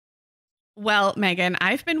Well, Megan,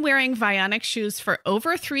 I've been wearing Vionic shoes for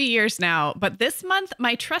over 3 years now, but this month,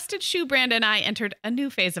 my trusted shoe brand and I entered a new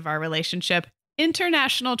phase of our relationship,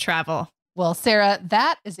 international travel. Well, Sarah,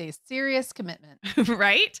 that is a serious commitment.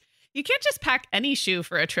 Right? You can't just pack any shoe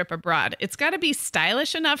for a trip abroad. It's got to be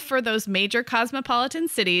stylish enough for those major cosmopolitan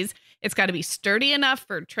cities. It's got to be sturdy enough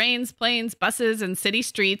for trains, planes, buses, and city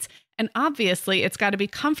streets. And obviously, it's got to be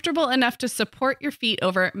comfortable enough to support your feet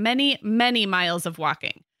over many, many miles of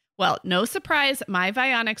walking. Well, no surprise, my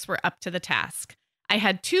Vionics were up to the task. I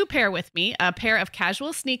had two pair with me, a pair of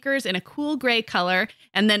casual sneakers in a cool gray color,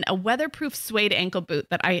 and then a weatherproof suede ankle boot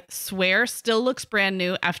that I swear still looks brand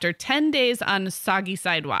new after 10 days on soggy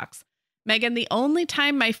sidewalks. Megan, the only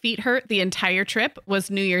time my feet hurt the entire trip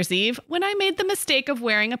was New Year's Eve when I made the mistake of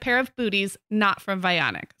wearing a pair of booties not from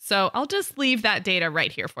Vionic. So I'll just leave that data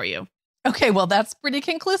right here for you. Okay, well, that's pretty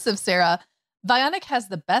conclusive, Sarah. Vionic has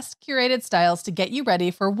the best curated styles to get you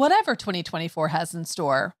ready for whatever 2024 has in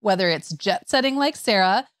store, whether it's jet setting like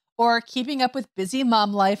Sarah or keeping up with busy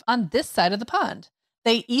mom life on this side of the pond.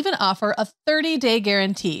 They even offer a 30-day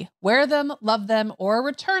guarantee. Wear them, love them, or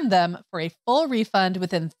return them for a full refund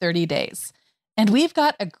within 30 days. And we've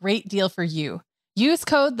got a great deal for you. Use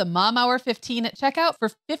code TheMomHour15 at checkout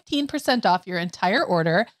for 15% off your entire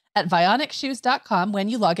order at VionicShoes.com when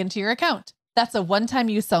you log into your account. That's a one-time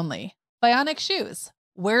use only. Vionic Shoes,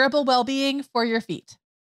 wearable well-being for your feet.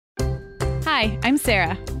 Hi, I'm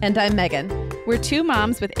Sarah. And I'm Megan. We're two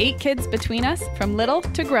moms with 8 kids between us, from little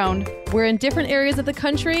to grown. We're in different areas of the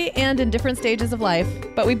country and in different stages of life.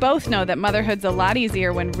 But we both know that motherhood's a lot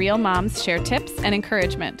easier when real moms share tips and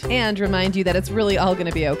encouragement. And remind you that it's really all going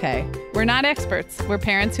to be okay. We're not experts. We're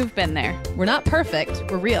parents who've been there. We're not perfect.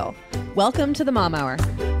 We're real. Welcome to the Mom Hour.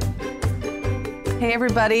 Hey,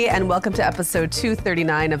 everybody, and welcome to episode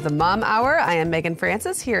 239 of the Mom Hour. I am Megan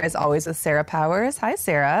Francis, here as always with Sarah Powers. Hi,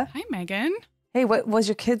 Sarah. Hi, Megan. Hey, what was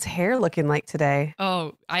your kid's hair looking like today?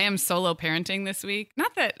 Oh, I am solo parenting this week.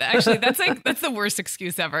 Not that, actually, that's the worst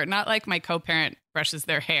excuse ever. Not like my co-parent brushes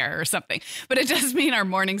their hair or something, but it does mean our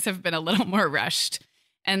mornings have been a little more rushed.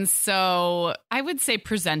 And so I would say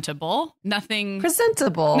presentable. Nothing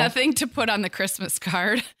to put on the Christmas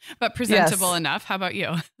card, but presentable enough. How about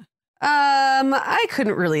you? I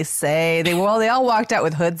couldn't really say. They all walked out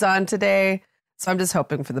with hoods on today, so I'm just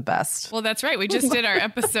hoping for the best. Well, that's right. We just did our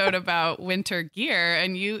episode about winter gear,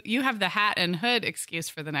 and you have the hat and hood excuse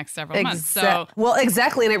for the next several months. So, well,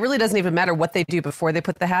 exactly, and it really doesn't even matter what they do before they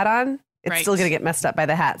put the hat on. It's still going to get messed up by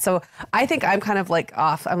the hat. So I think I'm kind of like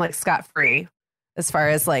off. I'm like scot-free as far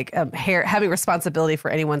as like hair, having responsibility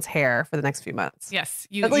for anyone's hair for the next few months. Yes.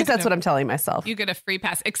 At least that's what I'm telling myself. You get a free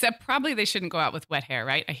pass, except probably they shouldn't go out with wet hair,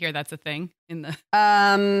 right? I hear that's a thing in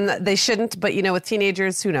the... They shouldn't, but with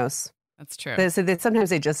teenagers, who knows? That's true. Sometimes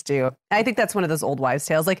they just do. I think that's one of those old wives'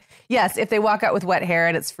 tales. Like, yes, if they walk out with wet hair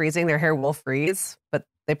and it's freezing, their hair will freeze, but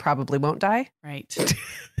they probably won't die. Right.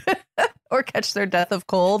 Or catch their death of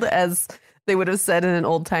cold, as they would have said in an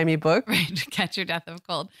old-timey book. Right. Catch your death of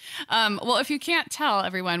cold. Well, if you can't tell,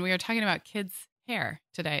 everyone, we are talking about kids' hair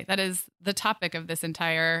today. That is the topic of this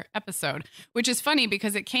entire episode, which is funny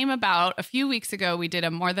because it came about a few weeks ago. We did a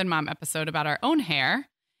More Than Mom episode about our own hair,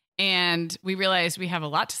 and we realized we have a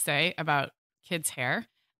lot to say about kids' hair.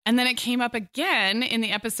 And then it came up again in the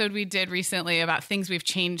episode we did recently about things we've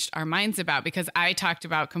changed our minds about, because I talked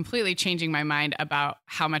about completely changing my mind about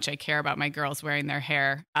how much I care about my girls wearing their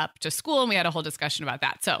hair up to school. And we had a whole discussion about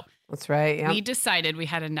that. So that's right. Yeah. We decided we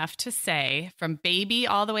had enough to say from baby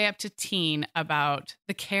all the way up to teen about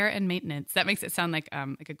the care and maintenance. That makes it sound like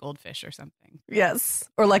a goldfish or something. Yes.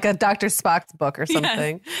 Or like a Dr. Spock's book or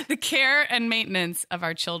something. Yes. The care and maintenance of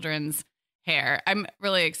our children's hair. I'm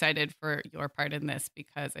really excited for your part in this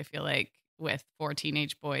because I feel like with 4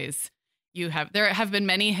 teenage boys, there have been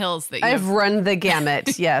many hills that I've run the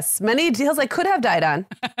gamut. Yes. Many hills I could have died on.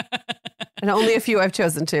 And only a few I've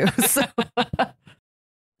chosen to. So.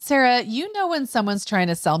 Sarah, when someone's trying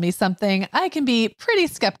to sell me something, I can be pretty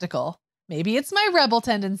skeptical. Maybe it's my rebel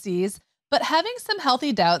tendencies, but having some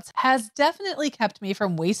healthy doubts has definitely kept me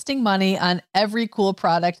from wasting money on every cool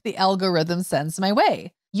product the algorithm sends my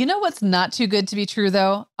way. You know what's not too good to be true,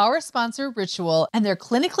 though? Our sponsor, Ritual, and their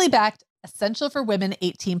clinically backed, essential for women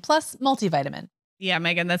 18 plus multivitamin. Yeah,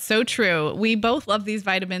 Megan, that's so true. We both love these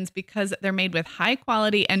vitamins because they're made with high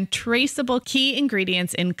quality and traceable key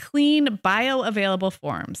ingredients in clean, bioavailable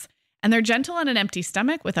forms. And they're gentle on an empty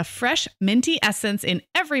stomach with a fresh, minty essence in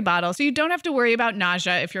every bottle, so you don't have to worry about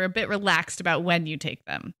nausea if you're a bit relaxed about when you take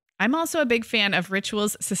them. I'm also a big fan of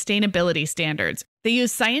Ritual's sustainability standards. They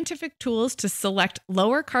use scientific tools to select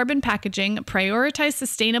lower carbon packaging, prioritize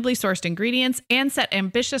sustainably sourced ingredients, and set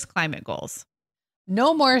ambitious climate goals.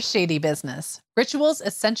 No more shady business. Ritual's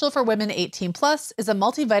Essential for Women 18 Plus is a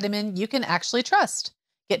multivitamin you can actually trust.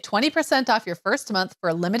 Get 20% off your first month for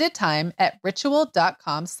a limited time at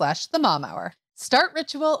ritual.com/themomhour. Start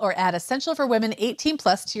Ritual or add Essential for Women 18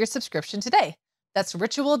 Plus to your subscription today. That's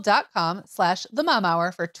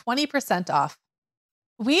ritual.com/themomhour for 20% off.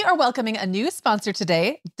 We are welcoming a new sponsor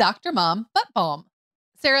today, Dr. Mom Butt Balm.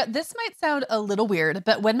 Sarah, this might sound a little weird,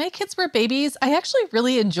 but when my kids were babies, I actually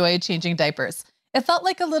really enjoyed changing diapers. It felt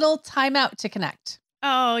like a little time out to connect.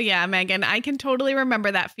 Oh, yeah, Megan. I can totally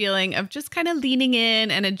remember that feeling of just kind of leaning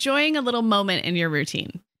in and enjoying a little moment in your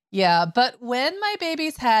routine. Yeah, but when my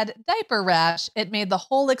babies had diaper rash, it made the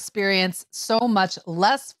whole experience so much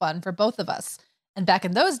less fun for both of us. And back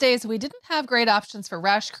in those days, we didn't have great options for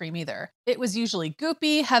rash cream either. It was usually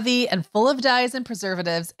goopy, heavy, and full of dyes and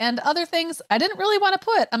preservatives and other things I didn't really want to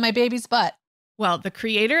put on my baby's butt. Well, the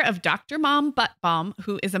creator of Dr. Mom Butt Balm,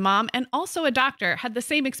 who is a mom and also a doctor, had the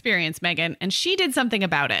same experience, Megan, and she did something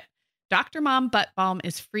about it. Dr. Mom Butt Balm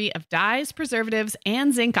is free of dyes, preservatives,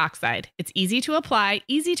 and zinc oxide. It's easy to apply,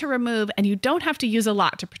 easy to remove, and you don't have to use a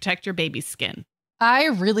lot to protect your baby's skin. I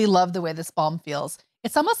really love the way this balm feels.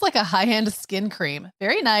 It's almost like a high-end skin cream.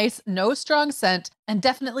 Very nice, no strong scent, and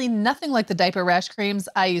definitely nothing like the diaper rash creams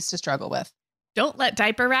I used to struggle with. Don't let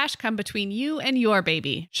diaper rash come between you and your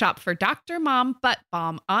baby. Shop for Dr. Mom Butt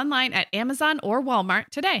Balm online at Amazon or Walmart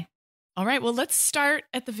today. All right, well, let's start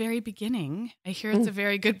at the very beginning. I hear it's a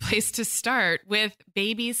very good place to start with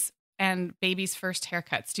babies and babies' first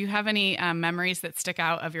haircuts. Do you have any memories that stick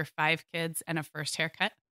out of your 5 kids and a first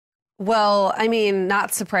haircut? Well, I mean,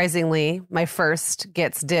 not surprisingly, my first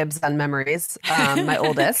gets dibs on memories, my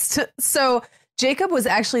oldest. So Jacob was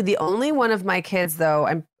actually the only one of my kids, though,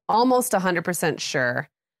 I'm almost 100% sure,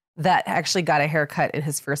 that actually got a haircut in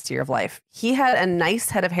his first year of life. He had a nice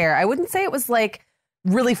head of hair. I wouldn't say it was like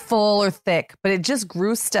really full or thick, but it just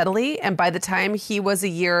grew steadily. And by the time he was a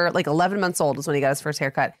year, like 11 months old was when he got his first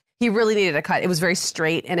haircut. He really needed a cut. It was very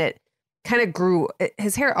straight and it kind of grew.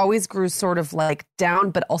 His hair always grew sort of like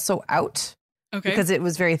down, but also out. Okay. Because it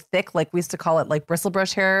was very thick. Like we used to call it like bristle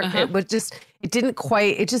brush hair. Uh-huh. It just didn't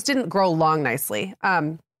grow long nicely.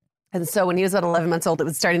 And so when he was about 11 months old, it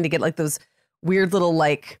was starting to get like those weird little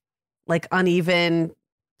like uneven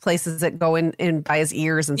places that go in by his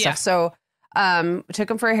ears and stuff. So took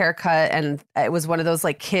him for a haircut, and it was one of those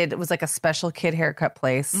it was like a special kid haircut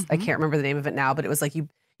place. Mm-hmm. I can't remember the name of it now, but it was like you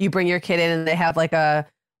bring your kid in and they have like a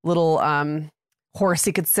little horse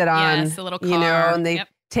he could sit on, yes, a little car. And they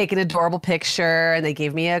take an adorable picture, and they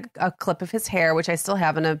gave me a clip of his hair, which I still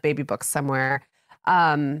have in a baby book somewhere.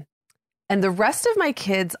 And the rest of my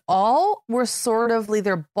kids all were sort of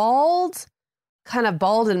either bald, kind of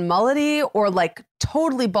bald and mullety, or like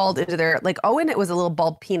totally bald into their, like Owen, it was a little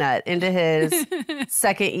bald peanut into his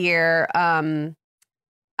second year.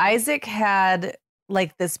 Isaac had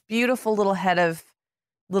like this beautiful little head of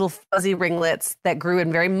little fuzzy ringlets that grew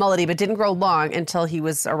in very mullety, but didn't grow long until he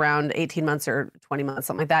was around 18 months or 20 months,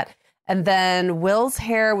 something like that. And then Will's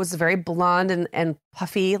hair was very blonde and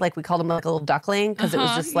puffy, like we called him like a little duckling, because it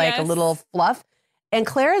was just like a little fluff. And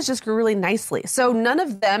Clara's just grew really nicely. So none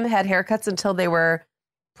of them had haircuts until they were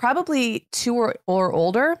probably 2 or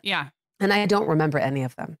older. Yeah. And I don't remember any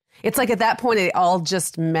of them. It's like at that point, they all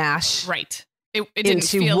just mash it didn't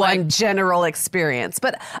into feel one general experience.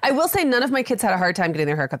 But I will say none of my kids had a hard time getting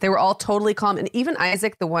their haircut. They were all totally calm. And even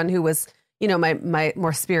Isaac, the one who was, my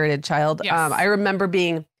more spirited child, I remember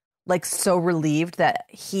being like so relieved that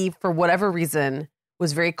he, for whatever reason,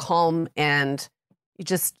 was very calm and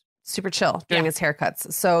just super chill during his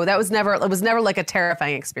haircuts. So it was never like a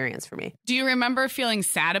terrifying experience for me. Do you remember feeling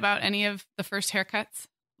sad about any of the first haircuts?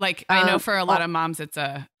 Like I know for a lot of moms, it's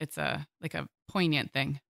a like a poignant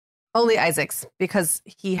thing. Only Isaac's, because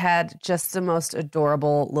he had just the most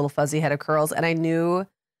adorable little fuzzy head of curls. And I knew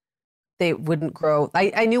they wouldn't grow.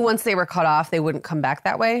 I knew once they were cut off, they wouldn't come back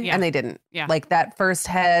that way. And they didn't. Yeah. Like that first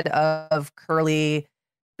head of curly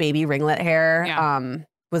baby ringlet hair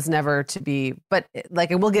was never to be. But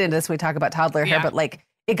like, and we'll get into this when we talk about toddler hair, but like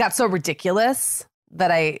it got so ridiculous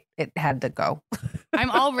that it had to go.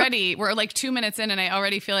 We're like 2 minutes in and I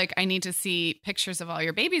already feel like I need to see pictures of all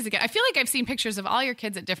your babies again. I feel like I've seen pictures of all your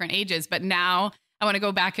kids at different ages, but now I want to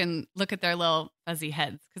go back and look at their little fuzzy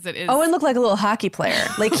heads because it is. Owen looked like a little hockey player.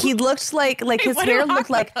 Like he looked like his hair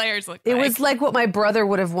looked like players look. It was like what my brother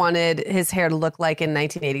would have wanted his hair to look like in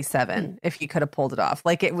 1987 if he could have pulled it off.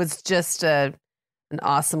 Like it was just an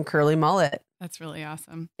awesome curly mullet. That's really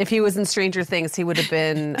awesome. If he was in Stranger Things, he would have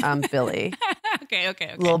been Billy.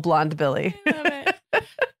 Okay. Little blonde Billy. I love it.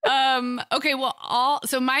 Okay. Well,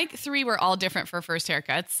 so my 3 were all different for first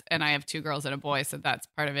haircuts, and I have 2 girls and a boy, so that's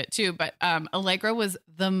part of it too. But Allegra was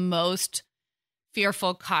the most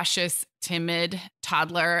fearful, cautious, timid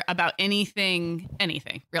toddler about anything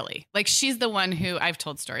really. Like, she's the one who I've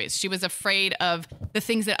told stories. She was afraid of the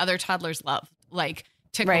things that other toddlers love, like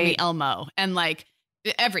Tickle Me Elmo and like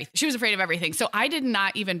everything. She was afraid of everything. So I did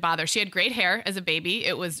not even bother. She had great hair as a baby.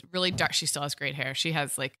 It was really dark. She still has great hair. She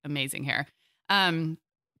has like amazing hair.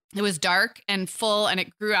 It was dark and full, and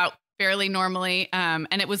it grew out fairly normally. And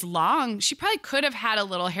it was long. She probably could have had a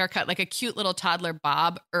little haircut, like a cute little toddler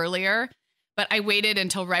bob earlier. But I waited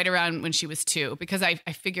until right around when she was 2, because I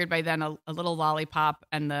figured by then a little lollipop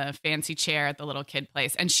and the fancy chair at the little kid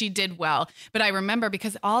place. And she did well. But I remember,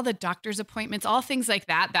 because all the doctor's appointments, all things like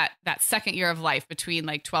that second year of life between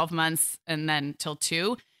like 12 months and then till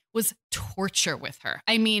 2 was torture with her.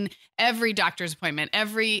 I mean, every doctor's appointment,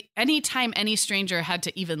 anytime any stranger had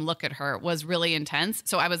to even look at her was really intense.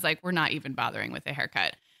 So I was like, we're not even bothering with a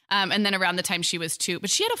haircut. And then around the time she was 2, but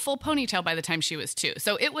she had a full ponytail by the time she was 2.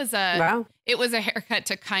 So it was a haircut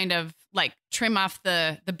to kind of like trim off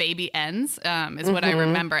the baby ends, is what I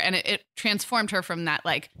remember. And it transformed her from that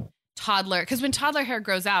like toddler, because when toddler hair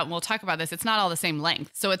grows out, and we'll talk about this, it's not all the same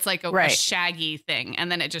length. So it's like a shaggy thing.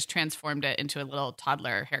 And then it just transformed it into a little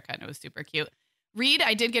toddler haircut, and it was super cute. Reed,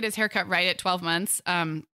 I did get his haircut right at 12 months.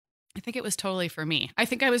 I think it was totally for me. I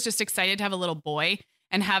think I was just excited to have a little boy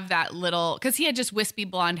and have that little, because he had just wispy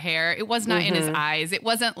blonde hair. It was not in his eyes. It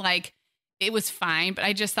wasn't like, it was fine, but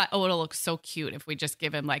I just thought, oh, it'll look so cute if we just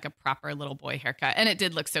give him like a proper little boy haircut. And it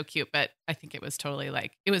did look so cute, but I think it was totally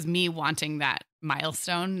like, it was me wanting that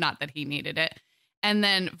milestone, not that he needed it. And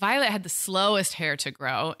then Violet had the slowest hair to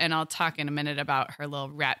grow. And I'll talk in a minute about her little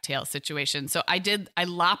rat tail situation. So I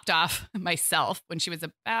lopped off myself when she was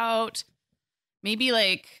about maybe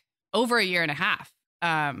like over a year and a half.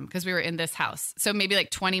 Because we were in this house. So maybe like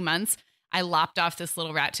 20 months, I lopped off this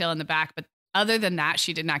little rat tail in the back. But other than that,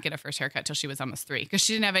 she did not get a first haircut till she was almost 3, because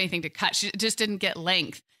she didn't have anything to cut. She just didn't get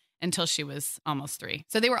length until she was almost 3.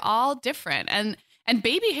 So they were all different. And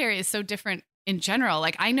baby hair is so different in general.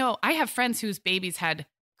 Like, I know I have friends whose babies had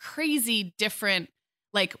crazy different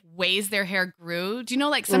like ways their hair grew. Do you know,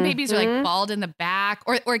 like some babies are like bald in the back,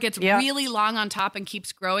 or it gets really long on top and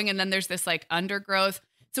keeps growing. And then there's this like undergrowth.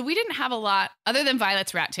 So we didn't have a lot, other than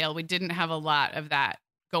Violet's rat tail, we didn't have a lot of that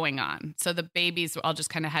going on. So the babies all just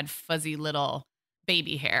kind of had fuzzy little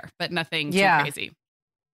baby hair, but nothing too crazy.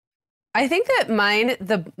 I think that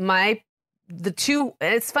the 2,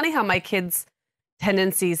 it's funny how my kids'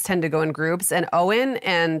 tendencies tend to go in groups, and Owen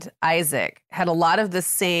and Isaac had a lot of the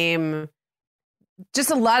same, just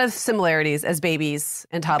a lot of similarities as babies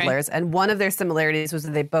and toddlers. Okay. And one of their similarities was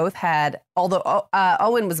that they both had, although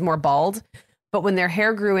Owen was more bald, but when their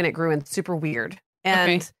hair grew in, it grew in super weird.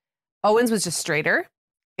 And Owen's was just straighter,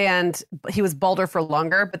 and he was balder for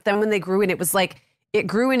longer. But then when they grew in, it was like, it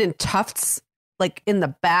grew in tufts, like in the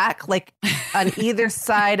back, like on either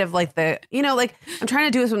side of like like I'm trying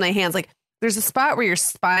to do this with my hands. Like there's a spot where your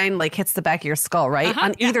spine like hits the back of your skull, right?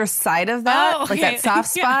 On either side of that, like that soft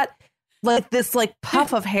spot, like this like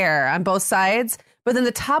puff of hair on both sides. But then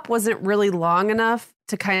the top wasn't really long enough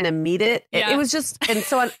to kind of meet it. It was just, and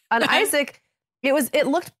so on Isaac, it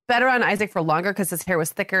looked better on Isaac for longer because his hair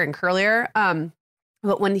was thicker and curlier.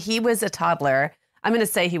 But when he was a toddler, I'm going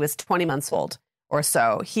to say he was 20 months old or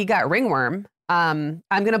so, he got ringworm. I'm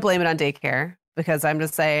going to blame it on daycare, because I'm going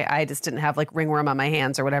to say I just didn't have like ringworm on my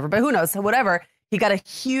hands or whatever, but who knows? So whatever. He got a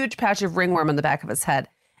huge patch of ringworm on the back of his head.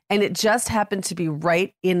 And it just happened to be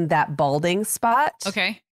right in that balding spot.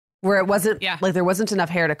 Okay. Where it wasn't like there wasn't enough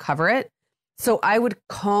hair to cover it. So I would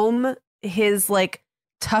comb his like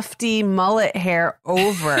tufty mullet hair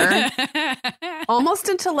over almost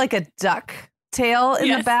into like a duck tail in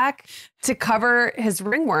the back to cover his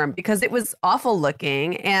ringworm, because it was awful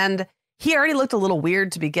looking. And he already looked a little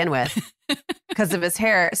weird to begin with because of his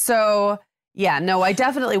hair. So yeah, no, we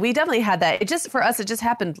definitely had that. It just, for us, it just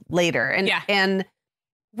happened later. And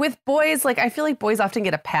with boys, like I feel like boys often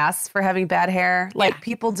get a pass for having bad hair. Like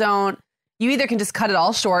people don't, you either can just cut it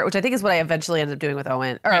all short, which I think is what I eventually ended up doing with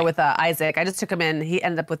Owen or with Isaac. I just took him in. He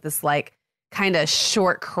ended up with this like kind of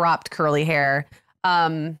short cropped curly hair.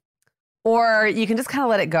 Or you can just kind of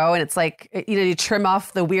let it go. And it's like, you trim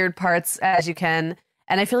off the weird parts as you can.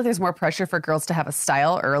 And I feel like there's more pressure for girls to have a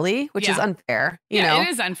style early, which is unfair. You know? It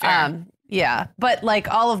is unfair. But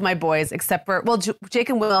like all of my boys, except for, well, Jake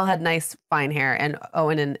and Will had nice fine hair, and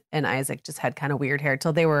Owen and Isaac just had kind of weird hair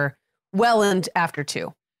till they were well into after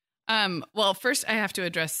 2. Well, first I have to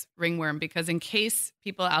address ringworm, because in case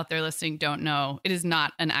people out there listening don't know, it is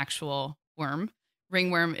not an actual worm.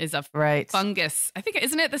 ringworm is a Right. fungus. I think,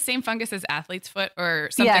 isn't it the same fungus as athlete's foot or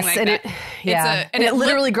something Yes, like and that? it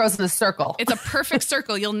literally grows in a circle. It's a perfect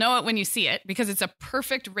circle. You'll know it when you see it because it's a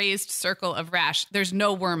perfect raised circle of rash. There's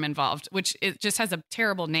no worm involved, which it just has a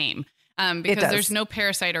terrible name because there's no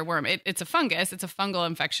parasite or worm. It's a fungus. It's a fungal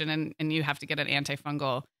infection, and you have to get an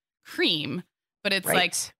antifungal cream, but it's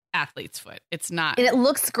like athlete's foot. It's not. And it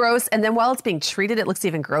looks gross. And then while it's being treated, it looks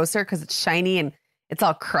even grosser because it's shiny and it's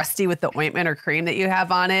all crusty with the ointment or cream that you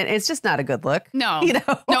have on it. It's just not a good look. No, you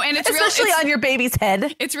know? No, and it's especially on your baby's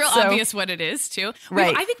head. It's real obvious what it is too.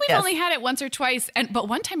 Right. I think we've only had it once or twice, but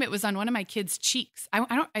one time it was on one of my kids' cheeks.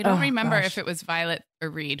 I don't remember if it was Violet or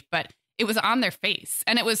Reed, but it was on their face,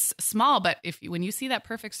 and it was small. But when you see that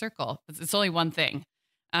perfect circle, it's only one thing.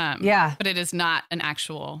 But it is not an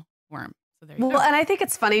actual worm. So there you go. And I think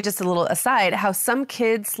it's funny, just a little aside, how some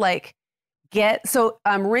kids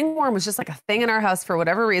ringworm was just like a thing in our house for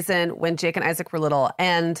whatever reason when Jake and Isaac were little,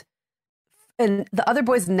 and the other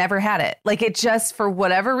boys never had it. Like it just, for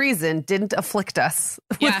whatever reason, didn't afflict us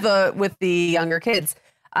with the younger kids.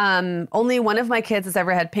 Only one of my kids has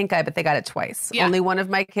ever had pink eye, but they got it twice. Yeah. Only one of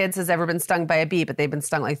my kids has ever been stung by a bee, but they've been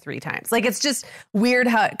stung like 3 times. Like, it's just weird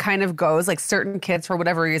how it kind of goes. Like certain kids, for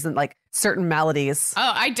whatever reason, like certain maladies.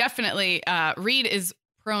 Oh, I definitely, Reed is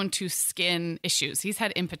prone to skin issues. He's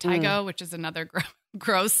had impetigo, which is another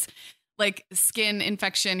gross, like skin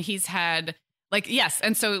infection. He's had yes.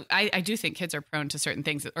 And so I do think kids are prone to certain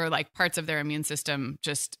things, or like parts of their immune system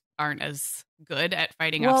just aren't as good at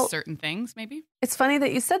fighting off certain things, maybe. It's funny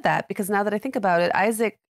that you said that, because now that I think about it,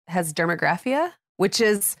 Isaac has dermographia, which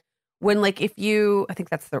is when, like, I think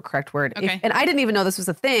that's the correct word. Okay. And I didn't even know this was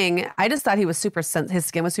a thing. I just thought he was his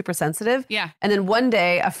skin was super sensitive. Yeah. And then one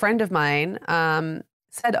day a friend of mine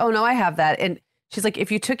said, "Oh no, I have that." And she's like,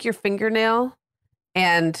 if you took your fingernail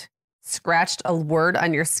and scratched a word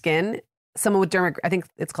on your skin, someone with I think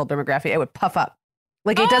it's called dermographia, it would puff up.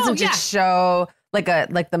 Like it doesn't just show like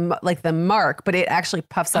the mark, but it actually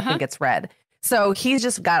puffs up and gets red. So he's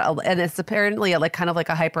just got and it's apparently kind of like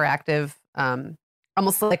a hyperactive,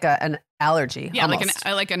 almost like an allergy. Yeah, almost.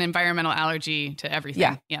 like an environmental allergy to everything.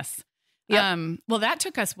 Yeah. Yes. Yep. Well, that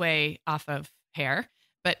took us way off of hair,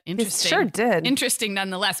 but interesting. It sure did. Interesting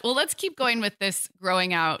nonetheless. Well, let's keep going with this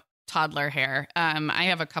growing out toddler hair. I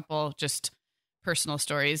have a couple just personal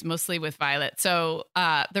stories, mostly with Violet. So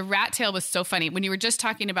the rat tail was so funny when you were just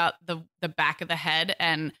talking about the back of the head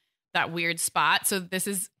and that weird spot. So this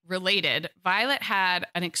is related. Violet had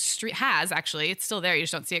actually, it's still there. You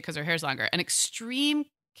just don't see it because her hair's longer. An extreme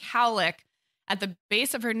cowlick at the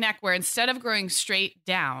base of her neck, where instead of growing straight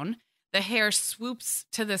down, the hair swoops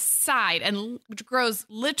to the side and grows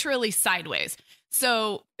literally sideways.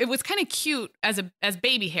 So it was kind of cute as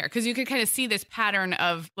baby hair, because you could kind of see this pattern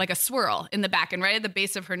of like a swirl in the back, and right at the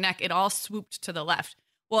base of her neck, it all swooped to the left.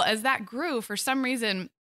 Well, as that grew, for some reason,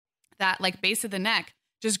 that like base of the neck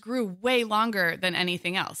just grew way longer than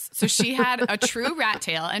anything else. So she had a true rat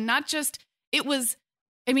tail, and not just, it wasn't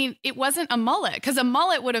a mullet, because a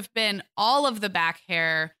mullet would have been all of the back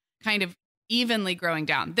hair kind of evenly growing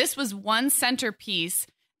down. This was one centerpiece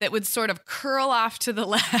that would sort of curl off to the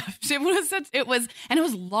left. It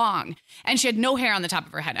was long, and she had no hair on the top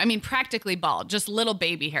of her head. I mean, practically bald, just little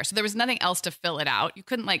baby hair. So there was nothing else to fill it out. You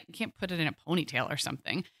can't put it in a ponytail or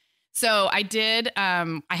something. So I did,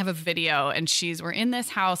 I have a video, and we're in this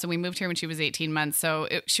house, and we moved here when she was 18 months. So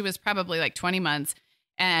she was probably like 20 months,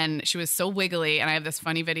 and she was so wiggly. And I have this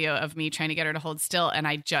funny video of me trying to get her to hold still, and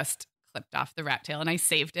I just clipped off the rat tail, and I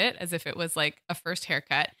saved it as if it was like a first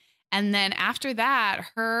haircut. And then after that,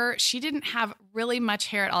 she didn't have really much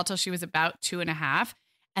hair at all till she was about 2.5.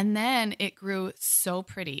 And then it grew so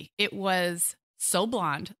pretty. It was so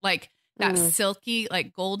blonde, like that silky,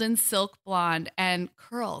 like golden silk blonde, and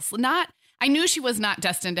curls. I knew she was not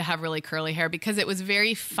destined to have really curly hair, because it was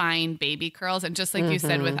very fine baby curls. And just like you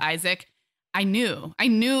said with Isaac, I knew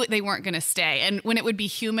they weren't going to stay. And when it would be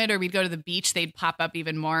humid or we'd go to the beach, they'd pop up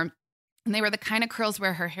even more. And they were the kind of curls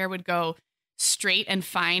where her hair would go straight and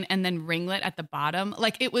fine, and then ringlet at the bottom.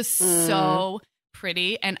 Like, it was so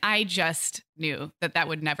pretty. And I just knew that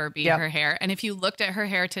would never be her hair. And if you looked at her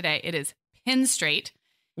hair today, it is pin straight.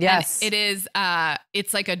 Yes. And it is,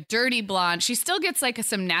 it's like a dirty blonde. She still gets like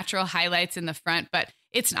some natural highlights in the front, but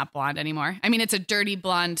it's not blonde anymore. I mean, it's a dirty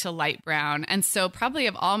blonde to light brown. And so probably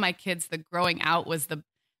of all my kids, the growing out was the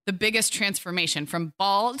biggest transformation, from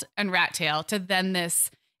bald and rat tail to then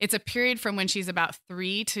this. It's a period from when she's about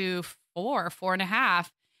 3 to 4.5.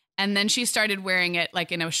 And then she started wearing it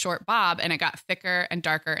like in a short bob, and it got thicker and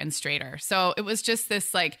darker and straighter. So it was just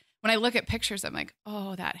this, like, when I look at pictures, I'm like,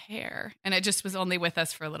 oh, that hair. And it just was only with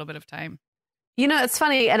us for a little bit of time. You know, it's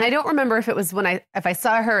funny, and I don't remember if it was if I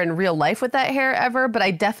saw her in real life with that hair ever, but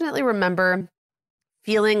I definitely remember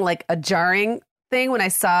feeling like a jarring thing when I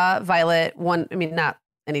saw Violet not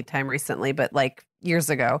anytime recently, but like years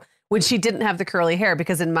ago when she didn't have the curly hair,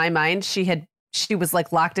 because in my mind she was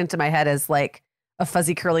like locked into my head as like a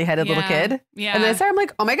fuzzy curly headed little kid. Yeah. And then I saw her, I'm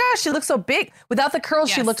like, oh my gosh, she looks so big. Without the curls,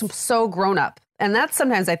 she looked so grown up. And that's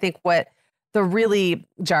sometimes I think what the really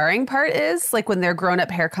jarring part is, like when their grown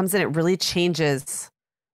up hair comes in, it really changes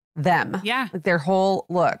them. Yeah. Like their whole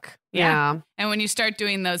look. Yeah. And when you start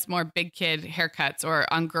doing those more big kid haircuts, or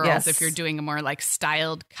on girls, if you're doing a more like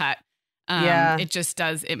styled cut, it just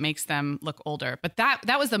it makes them look older. But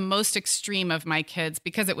that was the most extreme of my kids,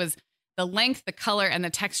 because it was the length, the color, and the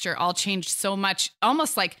texture all changed so much, it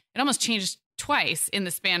almost changed twice in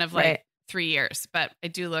the span of like 3 years. But I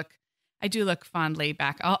do look fondly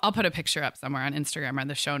back. I'll put a picture up somewhere on Instagram or in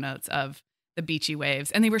the show notes of the beachy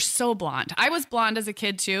waves. And they were so blonde. I was blonde as a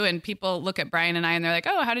kid too. And people look at Brian and I and they're like,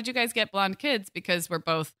 oh, how did you guys get blonde kids? Because we're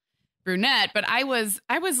both brunette. But I was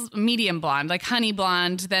medium blonde, like honey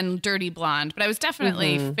blonde, then dirty blonde. But I was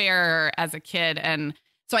definitely fairer as a kid. And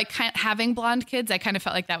so having blonde kids, I kind of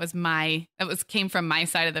felt like came from my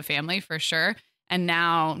side of the family for sure. And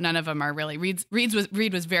now none of them are really. Reed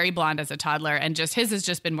was very blonde as a toddler, and just his has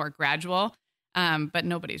just been more gradual. But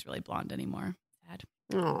nobody's really blonde anymore. Sad.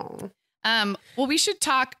 Oh. Well, we should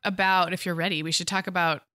talk about, if you're ready, we should talk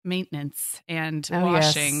about maintenance and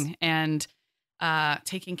washing and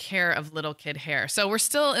taking care of little kid hair. So we're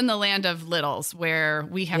still in the land of littles where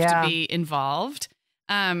we have to be involved.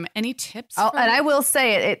 Any tips? And I will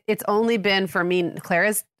say it's only been for me,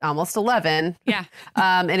 Clara's almost 11. Yeah.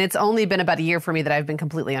 And it's only been about a year for me that I've been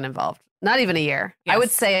completely uninvolved. Not even a year. Yes. I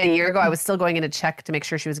would say a year ago, I was still going in to check to make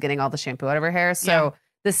sure she was getting all the shampoo out of her hair. So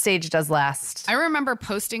this stage does last. I remember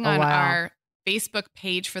posting on our Facebook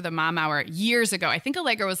page for the Mom Hour years ago. I think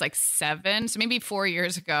Allegra was like 7, so maybe 4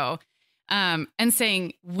 years ago. And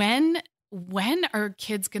saying, when are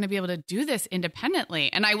kids going to be able to do this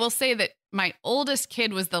independently? And I will say that my oldest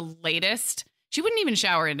kid was the latest. She wouldn't even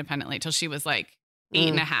shower independently till she was like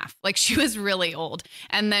 8.5. Like she was really old.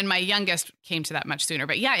 And then my youngest came to that much sooner.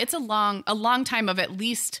 But yeah, it's a long time of at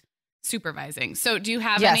least supervising. So do you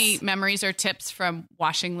have any memories or tips from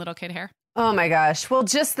washing little kid hair? Oh my gosh. Well,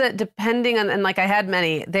 just that depending on, and like I had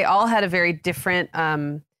many, they all had a very different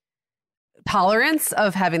tolerance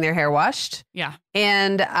of having their hair washed. Yeah.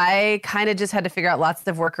 And I kind of just had to figure out lots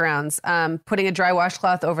of workarounds. Putting a dry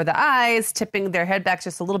washcloth over the eyes, tipping their head back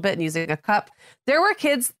just a little bit and using a cup. There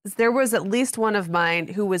was at least one of mine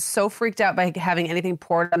who was so freaked out by having anything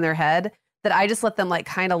poured on their head that I just let them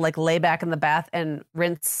kind of lay back in the bath and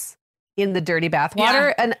rinse in the dirty bath water.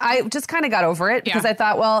 Yeah. And I just kind of got over it because I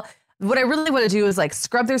thought, well, what I really want to do is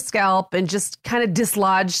scrub their scalp and just kind of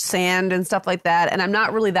dislodge sand and stuff like that. And I'm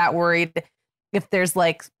not really that worried if there's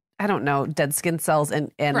I don't know, dead skin cells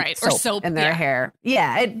and soap in their hair.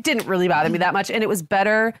 Yeah, it didn't really bother me that much. And it was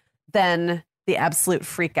better than the absolute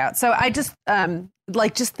freak out. So I just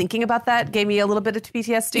just thinking about that gave me a little bit of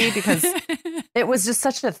PTSD because it was just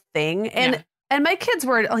such a thing. And my kids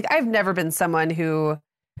were I've never been someone who,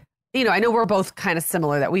 I know we're both kind of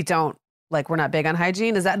similar that we don't we're not big on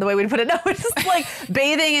hygiene. Is that the way we put it? No, it's just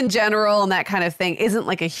bathing in general and that kind of thing isn't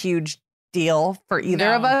a huge deal for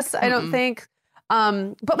either of us. I don't think.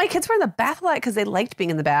 But my kids were in the bath a lot because they liked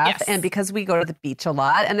being in the bath and because we go to the beach a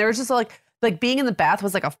lot. And there was just being in the bath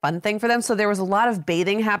was a fun thing for them. So there was a lot of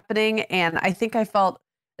bathing happening. And I think I felt,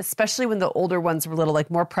 especially when the older ones were little,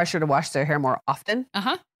 more pressure to wash their hair more often.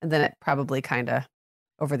 Uh-huh. And then it probably kind of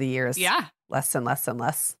over the years. Yeah. Less and less and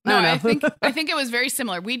less. No, I think it was very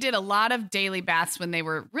similar. We did a lot of daily baths when they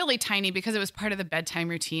were really tiny because it was part of the bedtime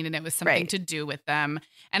routine and it was something to do with them.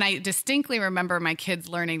 And I distinctly remember my kids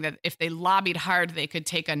learning that if they lobbied hard, they could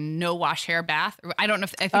take a no-wash hair bath. I don't know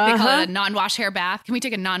I think they call it a non-wash hair bath. Can we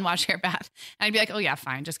take a non-wash hair bath? And I'd be like, oh yeah,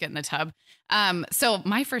 fine, just get in the tub. So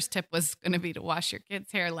my first tip was going to be to wash your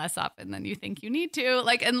kids' hair less often than you think you need to.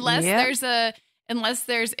 Unless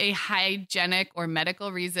there's a hygienic or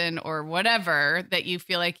medical reason or whatever that you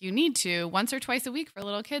feel like you need to, once or twice a week for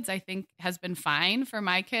little kids, I think has been fine for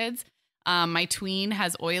my kids. My tween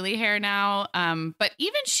has oily hair now, but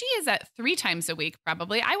even she is at 3 times a week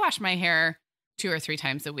probably. I wash my hair 2 or 3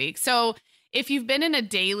 times a week. So if you've been in a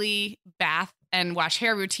daily bath and wash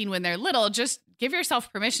hair routine when they're little, just give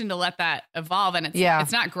yourself permission to let that evolve. And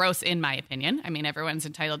it's not gross in my opinion. I mean, everyone's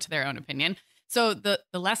entitled to their own opinion. So the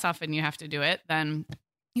less often you have to do it, then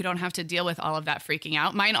you don't have to deal with all of that freaking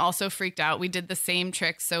out. Mine also freaked out. We did the same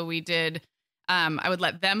trick. So we did, I would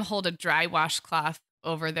let them hold a dry washcloth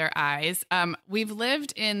over their eyes. We've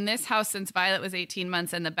lived in this house since Violet was 18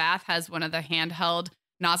 months, and the bath has one of the handheld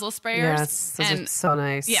nozzle sprayers. Yes, those are so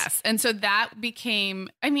nice. Yes. And so that became,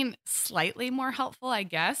 slightly more helpful, I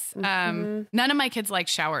guess. None of my kids like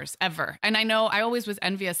showers ever. And I know I always was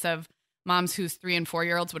envious of moms whose 3 and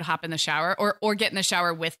 4-year-olds would hop in the shower or get in the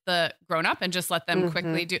shower with the grown up and just let them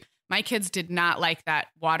quickly do. My kids did not like that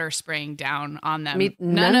water spraying down on them.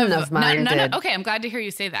 None of mine did. Okay, I'm glad to hear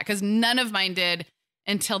you say that because none of mine did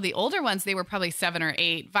until the older ones. They were probably 7 or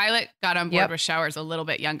 8. Violet got on board with showers a little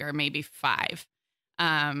bit younger, maybe 5.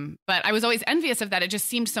 But I was always envious of that. It just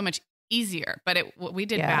seemed so much easier. But we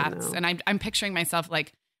did baths, and I'm picturing myself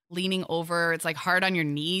like leaning over. It's like hard on your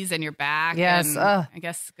knees and your back. Yes, and I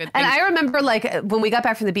guess good. And I remember like when we got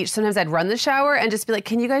back from the beach, sometimes I'd run the shower and just be like,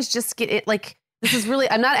 "Can you guys just get it?" Like this is really.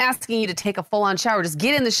 I'm not asking you to take a full on shower. Just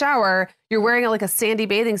get in the shower. You're wearing like a sandy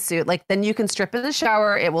bathing suit. Like then you can strip in the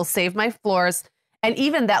shower. It will save my floors. And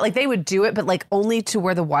even that, like they would do it, but like only to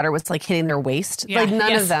where the water was like hitting their waist. Yeah, like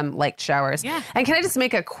none of them liked showers. Yeah. And can I just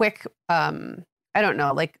make a quick,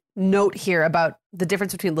 note here about the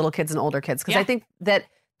difference between little kids and older kids? Because I think that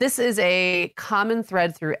this is a common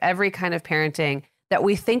thread through every kind of parenting that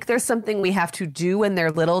we think there's something we have to do when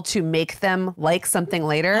they're little to make them like something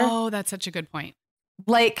later. Oh, that's such a good point.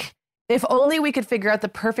 Like, if only we could figure out the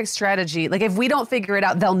perfect strategy. Like if we don't figure it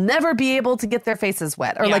out, they'll never be able to get their faces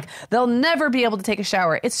wet or like they'll never be able to take a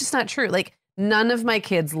shower. It's just not true. Like none of my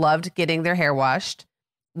kids loved getting their hair washed.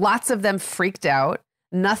 Lots of them freaked out.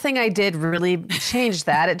 Nothing I did really changed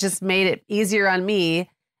that. It just made it easier on me.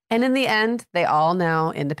 And in the end, they all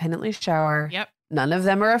now independently shower. Yep. None of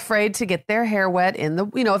them are afraid to get their hair wet in the,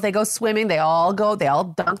 if they go swimming, they all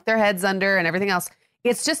dunk their heads under and everything else.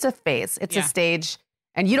 It's just a phase. It's a stage.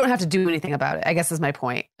 And you don't have to do anything about it, I guess is my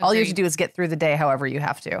point. Agreed. All you have to do is get through the day however you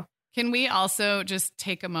have to. Can we also just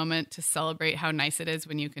take a moment to celebrate how nice it is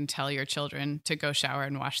when you can tell your children to go shower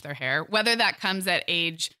and wash their hair, whether that comes at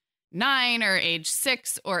age 9 or age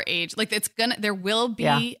 6 or age, like there will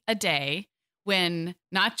be a day when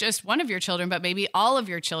not just one of your children, but maybe all of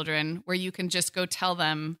your children, where you can just go tell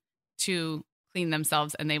them to clean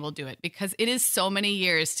themselves and they will do it because it is so many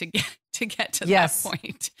years to get to that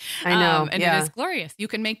point. I know. And it is glorious. You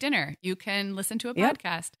can make dinner. You can listen to a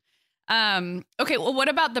podcast. Okay. Well, what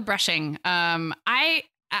about the brushing? My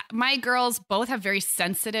girls both have very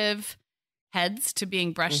sensitive heads to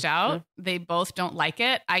being brushed out. They both don't like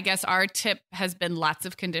it. I guess our tip has been lots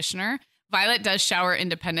of conditioner. Violet does shower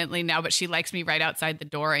independently now, but she likes me right outside the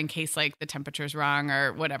door in case like the temperature's wrong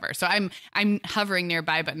or whatever. So I'm hovering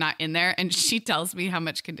nearby, but not in there. And she tells me how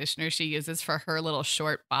much conditioner she uses for her little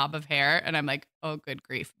short bob of hair. And I'm like, oh, good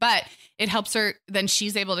grief. But it helps her. Then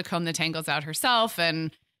she's able to comb the tangles out herself.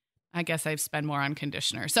 And I guess I've spent more on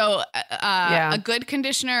conditioner. So a good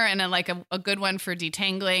conditioner and a good one for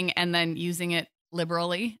detangling and then using it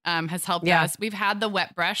liberally has helped us. We've had the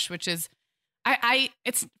wet brush, which is,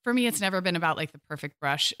 it's for me, it's never been about like the perfect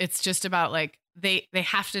brush. It's just about like, they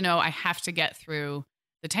have to know I have to get through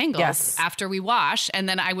the tangles after we wash. And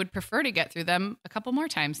then I would prefer to get through them a couple more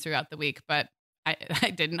times throughout the week, but I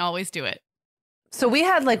didn't always do it. So we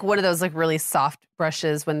had like one of those like really soft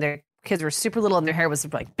brushes when their kids were super little and their hair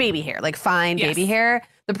was like baby hair, like fine baby hair.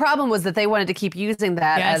 The problem was that they wanted to keep using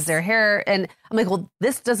that as their hair. And I'm like, well,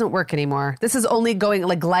 this doesn't work anymore. This is only going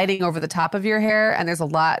like gliding over the top of your hair. And there's a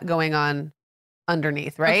lot going on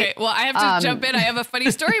underneath, right? Okay, well, I have to jump in. I have a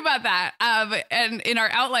funny story about that. And in our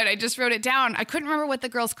outline, I just wrote it down. I couldn't remember what the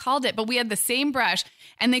girls called it, but we had the same brush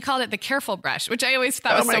and they called it the careful brush, which I always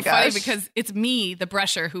thought was so funny because it's me, the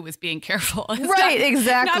brusher, who was being careful.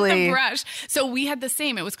 Exactly. Not the brush. So we had the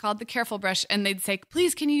same. It was called the careful brush and they'd say,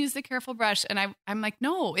 please, can you use the careful brush? And I'm like,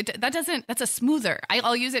 no, that's a smoother.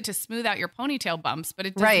 I'll use it to smooth out your ponytail bumps, but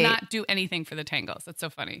it does not do anything for the tangles. That's so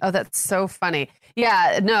funny. Oh, that's so funny.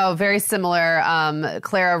 Yeah, no, very similar.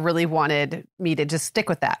 Clara really wanted me to just stick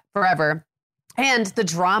with that forever. And the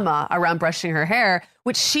drama around brushing her hair,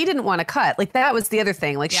 which she didn't want to cut. Like that was the other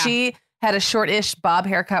thing. Like she had a short-ish bob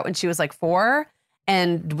haircut when she was like 4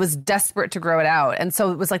 and was desperate to grow it out. And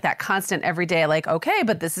so it was like that constant every day, like, okay,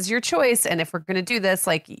 but this is your choice. And if we're going to do this,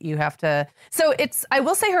 like you have to. So I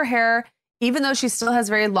will say her hair, even though she still has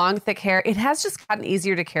very long, thick hair, it has just gotten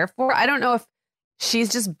easier to care for. I don't know if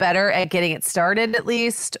she's just better at getting it started at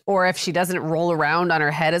least, or if she doesn't roll around on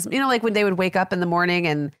her head as, like when they would wake up in the morning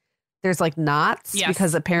and there's like knots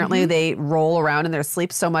because apparently they roll around in their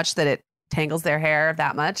sleep so much that it tangles their hair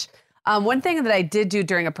that much. One thing that I did do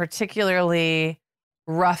during a particularly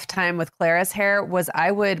rough time with Clara's hair was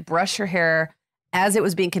I would brush her hair as it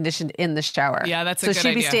was being conditioned in the shower. Yeah, that's a good idea. So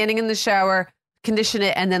she'd be standing in the shower, condition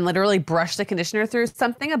it, and then literally brush the conditioner through.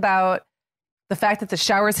 Something about the fact that the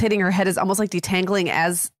shower's hitting her head is almost like detangling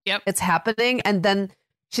as it's happening. And then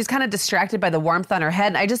she's kind of distracted by the warmth on her head.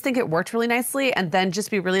 And I just think it worked really nicely. And then just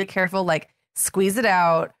be really careful, like squeeze it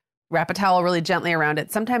out, wrap a towel really gently around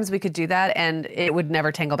it. Sometimes we could do that and it would never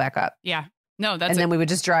tangle back up. Yeah. No, that's and then we would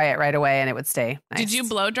just dry it right away and it would stay nice. Did you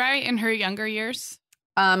blow dry in her younger years?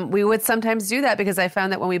 We would sometimes do that because I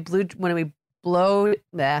found that when we blew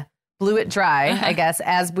it dry, I guess,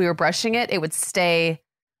 as we were brushing it, it would stay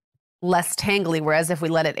less tangly. Whereas if we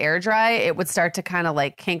let it air dry, it would start to kind of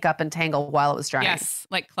like kink up and tangle while it was drying. Yes,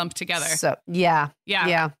 like clump together. So yeah.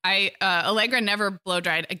 Allegra never blow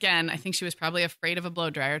dried. Again, I think she was probably afraid of a blow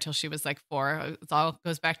dryer till she was like 4. It all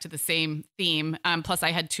goes back to the same theme. Plus I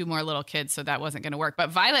had 2 more little kids, so that wasn't going to work. But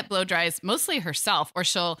Violet blow dries mostly herself, or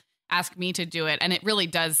she'll ask me to do it. And it really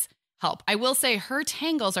does help. I will say her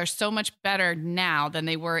tangles are so much better now than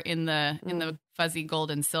they were in the fuzzy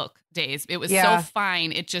golden silk days. It was so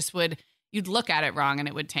fine. It just you'd look at it wrong and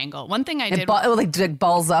it would tangle. One thing I did. It would like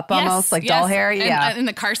balls up almost like doll hair. And in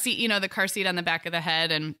the car seat, the car seat on the back of the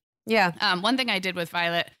head. And one thing I did with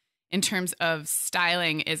Violet in terms of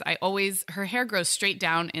styling is her hair grows straight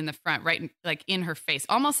down in the front, right? Like in her face,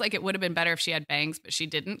 almost like it would have been better if she had bangs, but she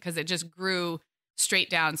didn't because it just grew straight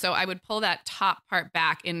down. So I would pull that top part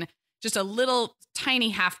back in just a little tiny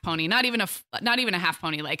half pony, not even a half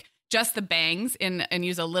pony, like just the bangs and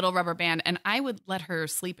use a little rubber band. And I would let her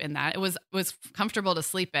sleep in that. It was comfortable to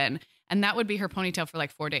sleep in. And that would be her ponytail for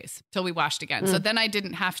like 4 days till we washed again. So then I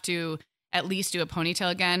didn't have to at least do a ponytail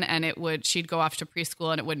again. And she'd go off to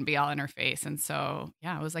preschool and it wouldn't be all in her face. And so,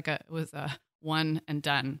 yeah, it was a one and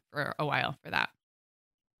done for a while for that.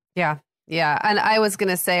 Yeah. Yeah. And I was going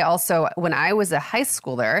to say also, when I was a high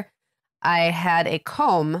schooler, I had a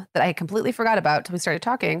comb that I completely forgot about till we started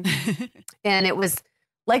talking. And it was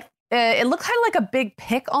like, it looked kind of like a big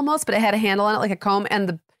pick almost, but it had a handle on it like a comb.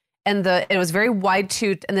 And it was very wide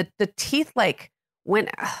toothed. And the teeth like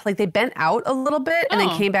went, like they bent out a little bit and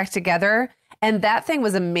then came back together. And that thing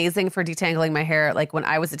was amazing for detangling my hair. Like when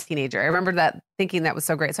I was a teenager, I remember thinking that was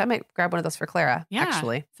so great. So I might grab one of those for Clara. Yeah,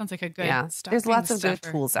 actually. Sounds like a good There's lots of good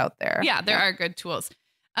tools out there. Yeah, there are good tools.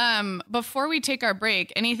 Before we take our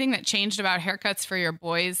break, anything that changed about haircuts for your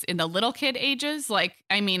boys in the little kid ages? Like,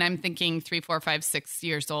 I mean, I'm thinking 3, 4, 5, 6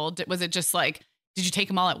 years old. Was it just like, did you take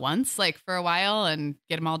them all at once, like for a while and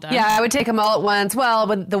get them all done? Yeah, I would take them all at once. Well,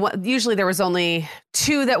 but usually there was only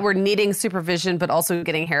 2 that were needing supervision, but also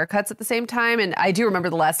getting haircuts at the same time. And I do remember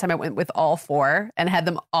the last time I went with all 4 and had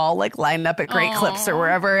them all like lined up at Great Clips or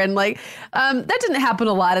wherever. And like, that didn't happen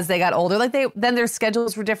a lot as they got older. Like then their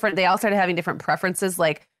schedules were different. They all started having different preferences.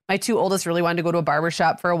 Like my 2 oldest really wanted to go to a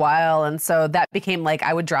barbershop for a while. And so that became like,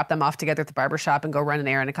 I would drop them off together at the barbershop and go run an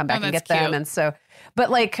errand and come back and get cute. them. And so,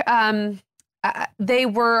 but like, they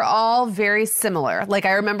were all very similar. Like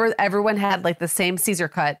I remember everyone had like the same Caesar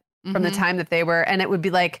cut from the time that they were, and it would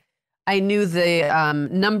be like, I knew the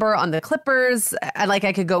number on the clippers.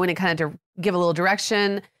 I could go in and kind of give a little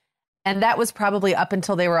direction. And that was probably up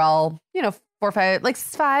until they were all, 4 or 5, like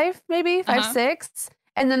 5, maybe 5, 6.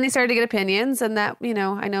 And then they started to get opinions, and that,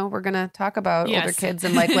 I know we're going to talk about older kids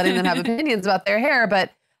and like letting them have opinions about their hair,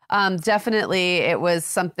 but definitely it was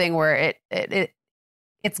something where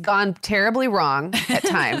it's gone terribly wrong at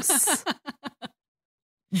times,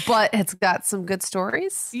 but it's got some good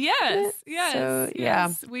stories. Yes. So,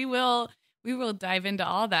 yeah. We will dive into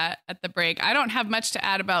all that at the break. I don't have much to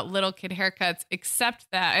add about little kid haircuts, except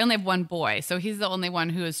that I only have one boy. So he's the only one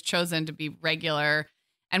who has chosen to be regular.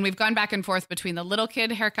 And we've gone back and forth between the little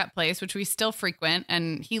kid haircut place, which we still frequent,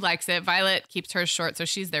 and he likes it. Violet keeps hers short, so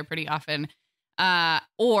she's there pretty often.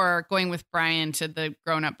 Or going with Brian to the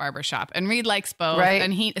grown-up barbershop. And Reed likes both. Right.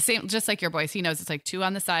 And just like your boys, he knows it's like 2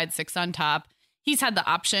 on the side, 6 on top. He's had the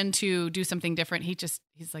option to do something different. He's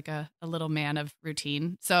like a little man of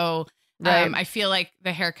routine. So I feel like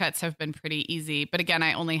the haircuts have been pretty easy. But again,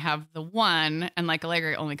 I only have the one, and like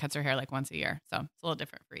Allegra only cuts her hair like once a year. So it's a little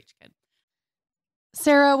different for each kid.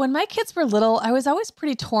 Sarah, when my kids were little, I was always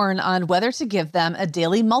pretty torn on whether to give them a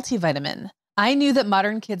daily multivitamin. I knew that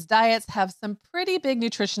modern kids' diets have some pretty big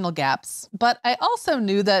nutritional gaps, but I also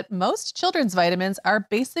knew that most children's vitamins are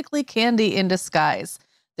basically candy in disguise.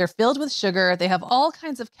 They're filled with sugar, they have all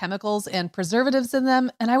kinds of chemicals and preservatives in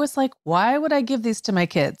them, and I was like, why would I give these to my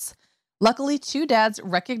kids? Luckily, 2 dads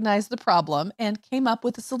recognized the problem and came up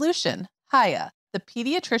with a solution. Hiya, the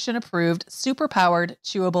pediatrician-approved, super-powered,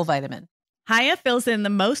 chewable vitamin. Hiya fills in the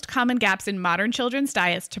most common gaps in modern children's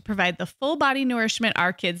diets to provide the full body nourishment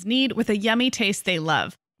our kids need with a yummy taste they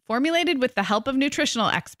love. Formulated with the help of nutritional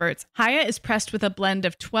experts, Haya is pressed with a blend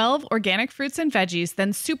of 12 organic fruits and veggies,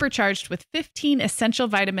 then supercharged with 15 essential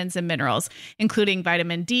vitamins and minerals, including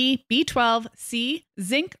vitamin D, B12, C,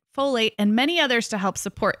 zinc, folate, and many others to help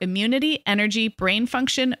support immunity, energy, brain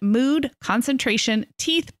function, mood, concentration,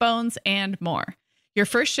 teeth, bones, and more. Your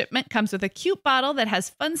first shipment comes with a cute bottle that has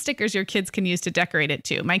fun stickers your kids can use to decorate it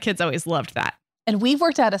too. My kids always loved that. And we've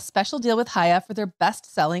worked out a special deal with Haya for their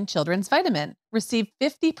best-selling children's vitamin. Receive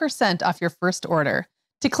 50% off your first order.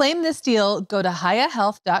 To claim this deal, go to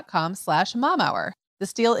hayahealth.com/momhour.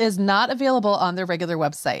 This deal is not available on their regular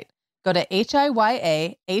website. Go to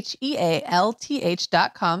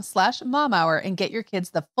HIYAHEALTH.com/momhour and get your kids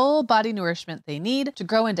the full body nourishment they need to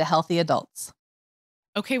grow into healthy adults.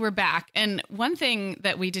 Okay, we're back. And one thing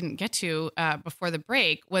that we didn't get to before the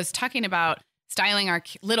break was talking about styling our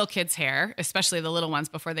little kids' hair, especially the little ones,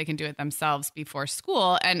 before they can do it themselves before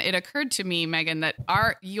school. And it occurred to me, Meagan, that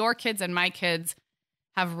your kids and my kids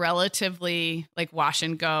have relatively like wash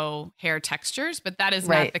and go hair textures, but that is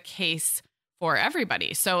not the case for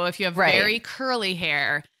everybody. So if you have very curly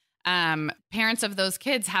hair, parents of those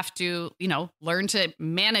kids have to, learn to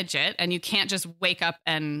manage it, and you can't just wake up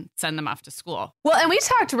and send them off to school. Well, and we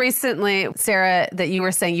talked recently, Sarah, that you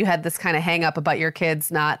were saying you had this kind of hang up about your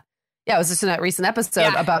kids not. Yeah, it was just in a recent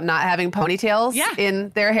episode about not having ponytails in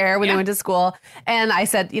their hair when they went to school. And I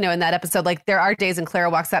said, in that episode, like there are days and Clara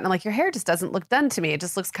walks out and I'm like, your hair just doesn't look done to me. It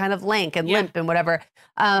just looks kind of lank and limp and whatever.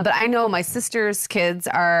 But I know my sister's kids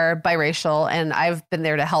are biracial and I've been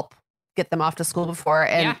there to help get them off to school before.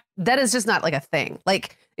 And that is just not like a thing.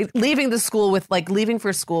 Like leaving for school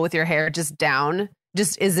with your hair just down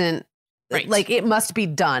just isn't like it must be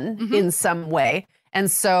done in some way. And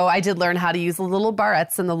so I did learn how to use the little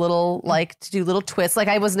barrettes and the little, to do little twists. Like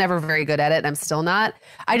I was never very good at it and I'm still not.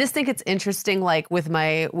 I just think it's interesting, like with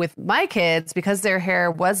my kids, because their hair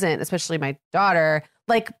wasn't, especially my daughter,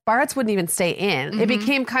 like barrettes wouldn't even stay in. It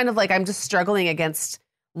became kind of like I'm just struggling against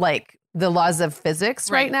like the laws of physics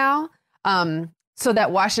right now. So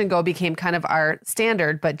that wash and go became kind of our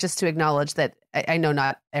standard, but just to acknowledge that I know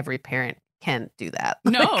not every parent can do that.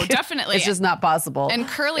 No, definitely. It's just not possible. And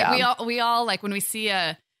curly, we all like when we see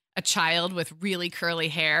a child with really curly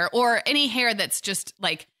hair or any hair that's just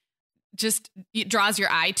it draws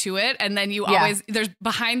your eye to it. And then you always, there's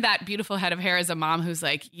behind that beautiful head of hair is a mom who's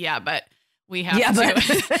like, but we have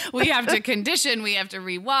to, we have to condition, we have to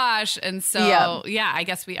rewash. And so, I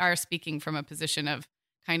guess we are speaking from a position of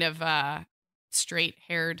kind of straight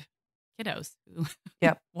haired kiddos who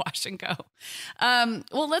wash and go.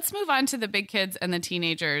 Well, let's move on to the big kids and the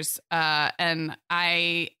teenagers. And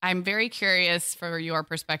I'm very curious for your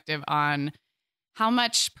perspective on how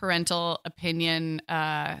much parental opinion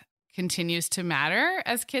continues to matter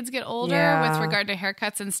as kids get older with regard to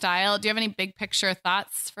haircuts and style. Do you have any big picture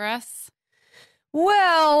thoughts for us?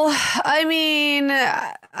 Well, I mean,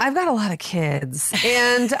 I've got a lot of kids,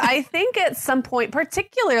 and I think at some point,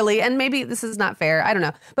 particularly, and maybe this is not fair, I don't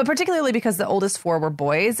know, but particularly because the oldest four were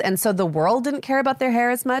boys, and so the world didn't care about their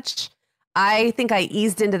hair as much, I think I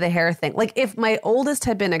eased into the hair thing. Like, if my oldest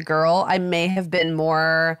had been a girl, I may have been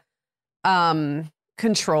more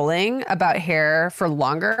controlling about hair for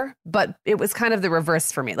longer, but it was kind of the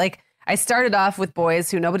reverse for me. Like, I started off with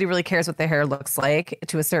boys who nobody really cares what their hair looks like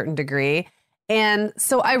to a certain degree. And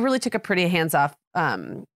so I really took a pretty hands-off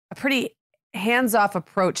approach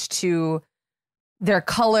to their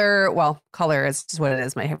color. Well, color is just what it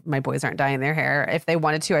is. My boys aren't dyeing their hair. If they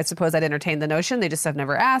wanted to, I suppose I'd entertain the notion. They just have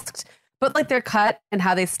never asked. But like their cut and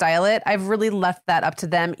how they style it, I've really left that up to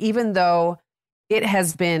them, even though it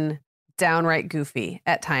has been downright goofy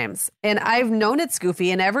at times. And I've known it's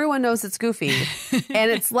goofy and everyone knows it's goofy.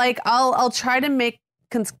 And it's like, I'll try to make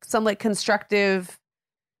some like constructive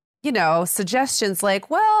suggestions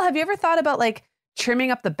like, well, have you ever thought about like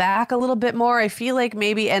trimming up the back a little bit more? I feel like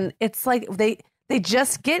maybe, and it's like they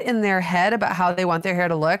just get in their head about how they want their hair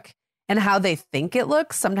to look and how they think it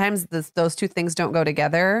looks. Sometimes those two things don't go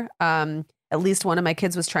together. At least one of my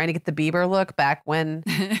kids was trying to get the Bieber look back when,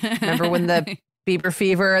 remember when the Bieber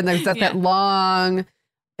fever and there's that long,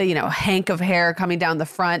 hank of hair coming down the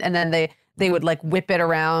front. And then they would like whip it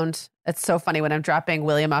around. It's so funny when I'm dropping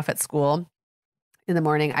William off at school in the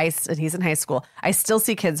morning, and he's in high school. I still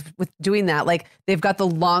see kids with doing that. Like they've got the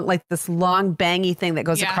long, like this long bangy thing that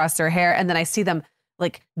goes across their hair. And then I see them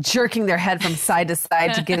like jerking their head from side to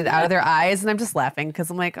side to get it out of their eyes. And I'm just laughing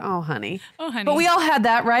because I'm like, oh, honey. But we all had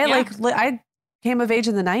that, right? Yeah. Like I came of age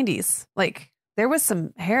in the 90s. Like there was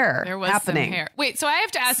some hair happening. Some hair. Wait, so I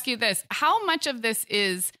have to ask you this. How much of this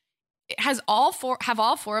have all four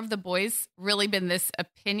of the boys really been this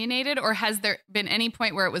opinionated, or has there been any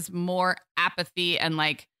point where it was more apathy and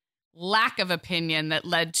like lack of opinion that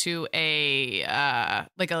led to a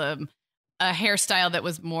hairstyle that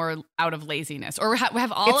was more out of laziness, or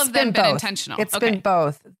have all of them been intentional? It's been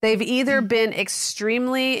both. They've either been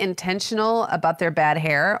extremely intentional about their bad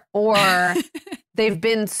hair, or they've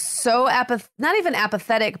been so not even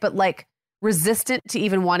apathetic, but like resistant to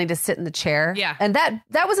even wanting to sit in the chair. Yeah. And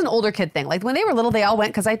that was an older kid thing. Like when they were little, they all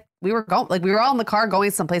went because we were all in the car going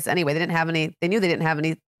someplace anyway. They knew they didn't have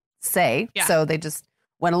any say. Yeah. So they just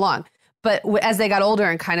went along. But as they got older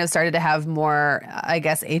and kind of started to have more, I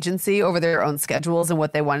guess, agency over their own schedules and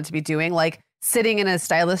what they wanted to be doing, like sitting in a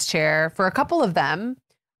stylist chair for a couple of them,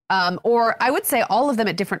 or I would say all of them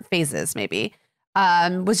at different phases, maybe,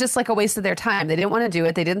 was just like a waste of their time. They didn't want to do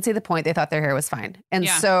it. They didn't see the point. They thought their hair was fine. And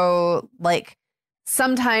so like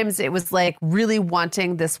sometimes it was like really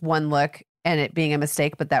wanting this one look and it being a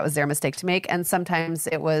mistake, but that was their mistake to make. And sometimes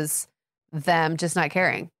it was them just not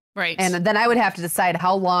caring. Right. And then I would have to decide,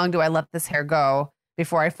 how long do I let this hair go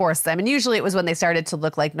before I force them? And usually it was when they started to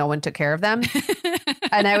look like no one took care of them.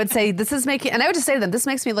 And I would say, and I would just say to them, this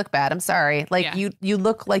makes me look bad. I'm sorry. Like you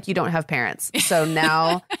look like you don't have parents. So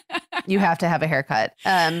now you have to have a haircut. But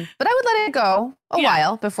I would let it go a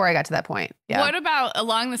while before I got to that point. Yeah. What about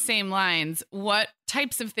along the same lines? What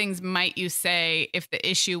types of things might you say if the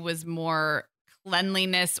issue was more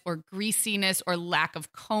cleanliness or greasiness or lack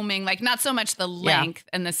of combing, like not so much the length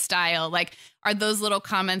and the style? Like, are those little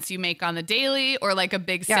comments you make on the daily, or like a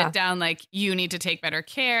big sit down, like you need to take better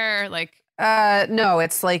care? Like, no,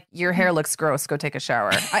 it's like your hair looks gross. Go take a shower.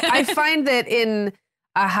 I find that in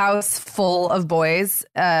a house full of boys,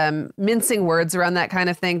 mincing words around that kind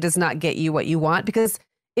of thing does not get you what you want, because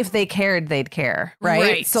if they cared, they'd care.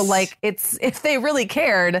 Right. So like if they really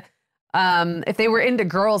cared, if they were into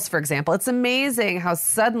girls, for example, it's amazing how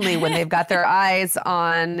suddenly when they've got their eyes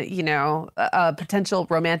on, a potential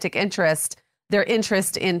romantic interest, their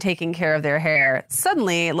interest in taking care of their hair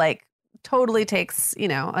suddenly like totally takes, a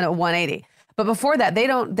 180. But before that, they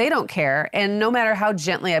don't care. And no matter how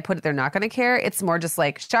gently I put it, they're not going to care. It's more just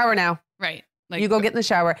like, shower now. Right. Like, you go get in the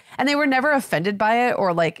shower. And they were never offended by it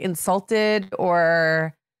or like insulted,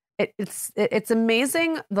 or it's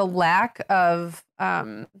amazing the lack of,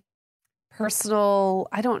 personal,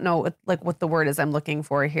 I don't know what the word is I'm looking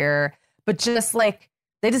for here, but just like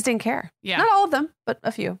they just didn't care. Yeah. Not all of them, but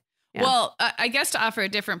a few. Yeah. Well, I guess to offer a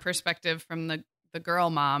different perspective from the girl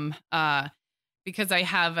mom, because I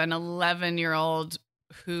have an 11-year-old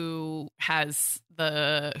who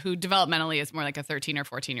developmentally is more like a 13 or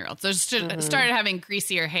 14-year-old. So started having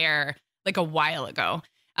greasier hair like a while ago.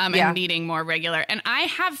 And needing more regular. And I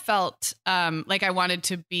have felt like I wanted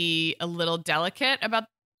to be a little delicate about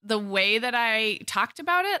the way that I talked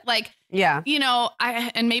about it. Like,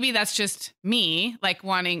 and maybe that's just me, like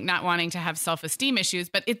not wanting to have self-esteem issues,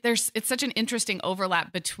 but it's such an interesting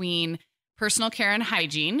overlap between personal care and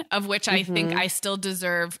hygiene, of which I think I still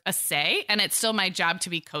deserve a say. And it's still my job to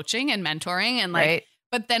be coaching and mentoring and like,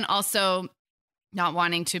 but then also not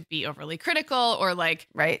wanting to be overly critical or like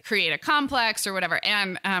create a complex or whatever.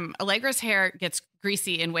 And Allegra's hair gets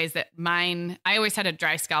greasy in ways that I always had a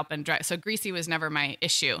dry scalp so greasy was never my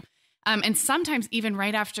issue. And sometimes even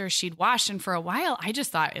right after she'd wash, and for a while, I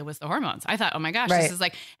just thought it was the hormones. I thought, oh my gosh, this is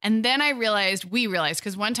like, and then we realized,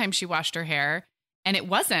 because one time she washed her hair and it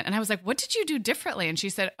wasn't. And I was like, what did you do differently? And she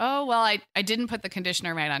said, oh, well, I didn't put the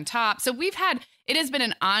conditioner right on top. So it has been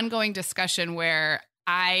an ongoing discussion where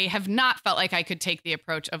I have not felt like I could take the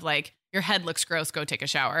approach of like, your head looks gross, go take a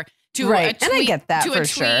shower. And I get that to for a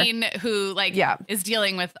tween who is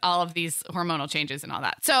dealing with all of these hormonal changes and all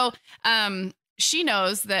that. So she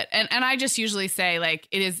knows that, and I just usually say like,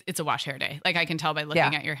 it's a wash hair day. Like I can tell by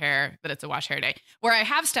looking at your hair that it's a wash hair day. Where I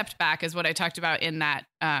have stepped back is what I talked about in that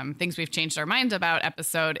Things We've Changed Our Minds About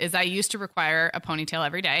episode, is I used to require a ponytail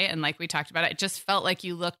every day. And like we talked about, it just felt like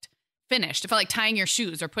you looked finished. It felt like tying your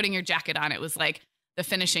shoes or putting your jacket on. It was like the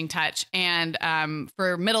finishing touch. And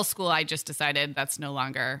for middle school, I just decided that's no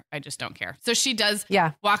longer, I just don't care. So she does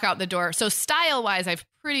walk out the door. So style wise, I've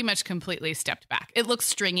pretty much completely stepped back. It looks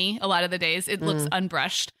stringy a lot of the days. It looks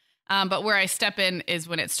unbrushed. But where I step in is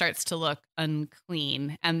when it starts to look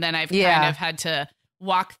unclean. And then I've kind of had to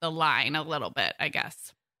walk the line a little bit, I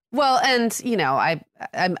guess. Well, and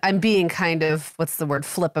I'm being kind of, what's the word,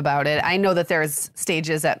 flip about it. I know that there's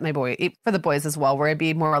stages at for the boys as well, where it'd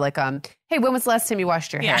be more like, hey, when was the last time you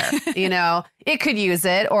washed your hair? It could use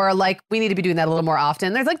it, or like, we need to be doing that a little more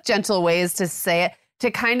often. There's like gentle ways to say it,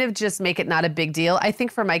 to kind of just make it not a big deal. I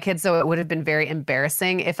think for my kids, though, it would have been very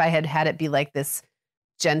embarrassing if I had it be like this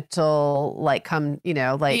gentle, like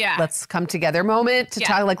let's come together moment to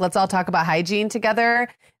talk, like, let's all talk about hygiene together.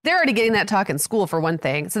 they're already getting that talk in school for one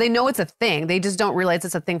thing. So they know it's a thing. They just don't realize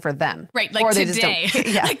it's a thing for them. Right. Like or they today. Just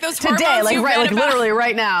don't, yeah. Like those today, hormones like, you right, read like about. literally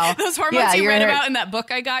right now. Those hormones you read about in that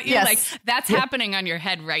book I got you. Yes. Like that's happening on your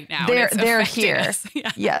head right now. They're here.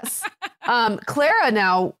 Yeah. Yes. Clara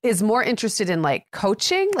now is more interested in like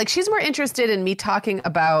coaching. Like she's more interested in me talking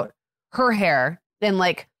about her hair than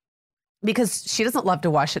like, because she doesn't love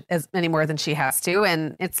to wash it any more than she has to.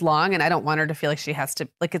 And it's long and I don't want her to feel like she has to,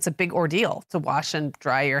 like it's a big ordeal to wash and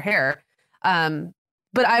dry your hair.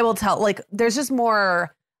 But I will tell, like, there's just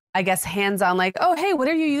more, I guess, hands-on, like, oh, hey, what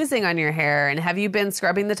are you using on your hair? And have you been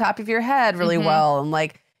scrubbing the top of your head really well? And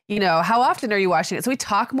like, you know, how often are you washing it? So we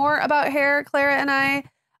talk more about hair, Clara and I.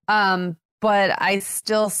 But I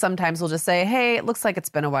still sometimes will just say, hey, it looks like it's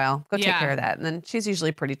been a while. Go take care of that. And then she's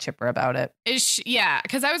usually pretty chipper about it. Yeah.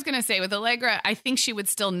 Because I was going to say with Allegra, I think she would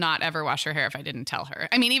still not ever wash her hair if I didn't tell her.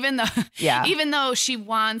 I mean, even though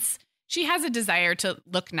she has a desire to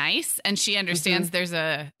look nice and she understands there's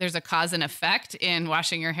a cause and effect in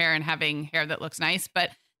washing your hair and having hair that looks nice. But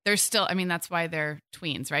there's still, I mean, that's why they're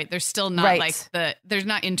tweens, right? They're still not they're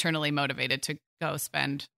not internally motivated to go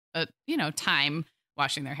spend, time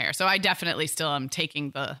washing their hair. So I definitely still am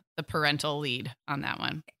taking the parental lead on that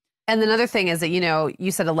one. And another thing is that,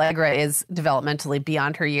 you said Allegra is developmentally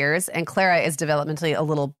beyond her years and Clara is developmentally a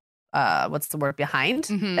little, behind?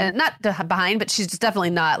 And not behind, but she's just definitely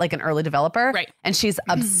not like an early developer. Right. And she's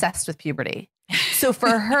obsessed with puberty. So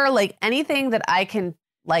for her, like anything that I can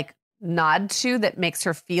like nod to that makes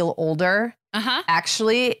her feel older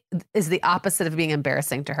actually is the opposite of being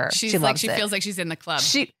embarrassing to her. She loves it. Feels like she's in the club.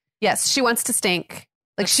 Yes, she wants to stink.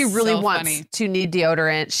 Like she really wants to need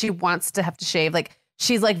deodorant. She wants to have to shave. Like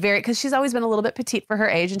she's like because she's always been a little bit petite for her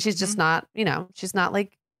age and she's just not, she's not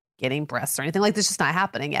like getting breasts or anything like this. Just not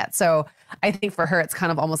happening yet. So I think for her, it's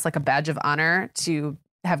kind of almost like a badge of honor to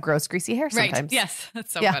have gross, greasy hair sometimes. Right. Yes.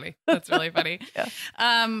 That's so funny. That's really funny.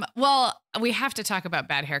 Well, we have to talk about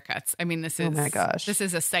bad haircuts. I mean, this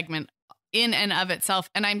is a segment in and of itself.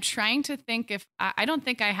 And I'm trying to think if I don't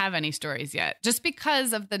think I have any stories yet, just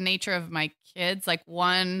because of the nature of my kids. Like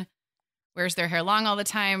one wears their hair long all the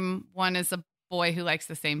time. One is a boy who likes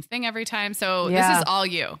the same thing every time. So this is all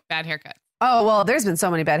bad haircuts. Oh, well, there's been so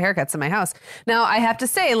many bad haircuts in my house. Now, I have to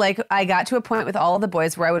say, like, I got to a point with all of the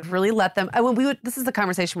boys where I would really let them, this is the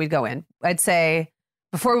conversation we'd go in. I'd say,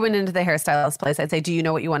 before we went into the hairstylist place, I'd say, do you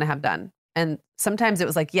know what you want to have done? And sometimes it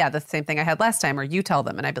was like, yeah, the same thing I had last time, or you tell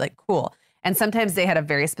them. And I'd be like, cool. And sometimes they had a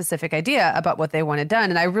very specific idea about what they wanted done.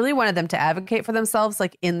 And I really wanted them to advocate for themselves,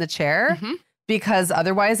 like in the chair, because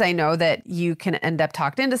otherwise I know that you can end up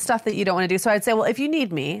talked into stuff that you don't want to do. So I'd say, well, if you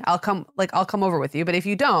need me, I'll come over with you. But if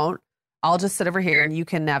you don't, I'll just sit over here and you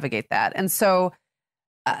can navigate that. And so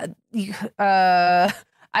I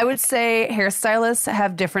would say hairstylists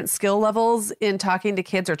have different skill levels in talking to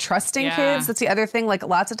kids or trusting kids. That's the other thing. Like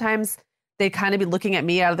lots of times they kind of be looking at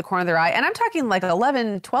me out of the corner of their eye. And I'm talking like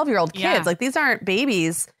 11, 12-year-old kids. Yeah. Like these aren't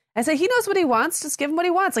babies. I say, he knows what he wants. Just give him what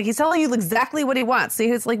he wants. Like he's telling you exactly what he wants. See,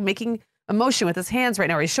 he's like making a motion with his hands right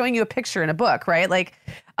now, or he's showing you a picture in a book, right? Like,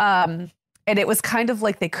 and it was kind of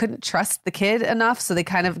like they couldn't trust the kid enough. So they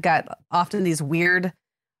kind of got often these weird,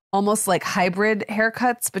 almost like hybrid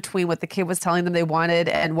haircuts between what the kid was telling them they wanted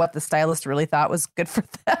and what the stylist really thought was good for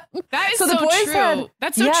them. That is so true.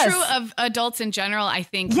 That's so true of adults in general, I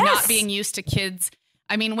think, not being used to kids.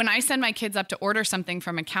 I mean, when I send my kids up to order something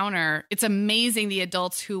from a counter, it's amazing the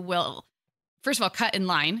adults who will, first of all, cut in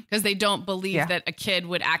line because they don't believe that a kid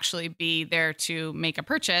would actually be there to make a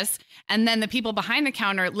purchase. And then the people behind the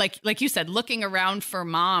counter, like you said, looking around for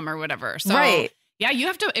mom or whatever. So yeah, you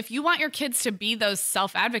have to, if you want your kids to be those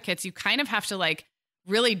self-advocates, you kind of have to like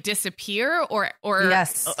really disappear or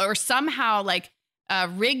somehow like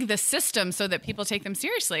rig the system so that people take them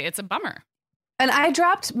seriously. It's a bummer. And I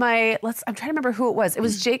dropped I'm trying to remember who it was. It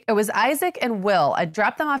was Jake. It was Isaac and Will. I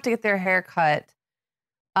dropped them off to get their hair cut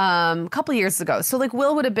a couple years ago. So like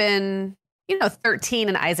Will would have been, 13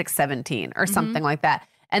 and Isaac 17 or something like that.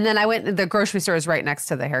 And then I went, the grocery store is right next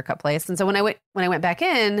to the haircut place. And so when I went back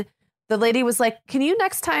in, the lady was like, can you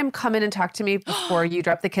next time come in and talk to me before you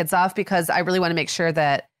drop the kids off? Because I really want to make sure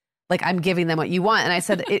that like I'm giving them what you want. And I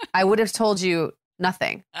said, I would have told you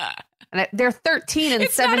nothing. And they're 13 and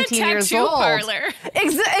 17 years old. Parlor.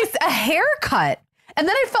 It's a haircut. And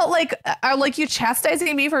then I felt like, are like you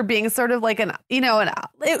chastising me for being sort of like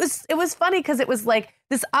it was funny because it was like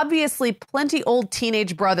this obviously plenty old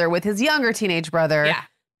teenage brother with his younger teenage brother. Yeah.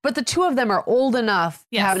 But the two of them are old enough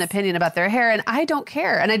to have an opinion about their hair. And I don't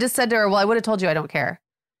care. And I just said to her, well, I would have told you I don't care.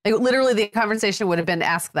 Like literally the conversation would have been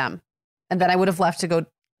ask them. And then I would have left to go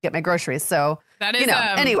get my groceries. So That is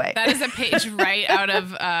anyway. That is a page right out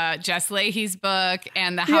of Jess Leahy's book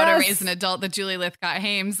and the How to Raise an Adult, the Julie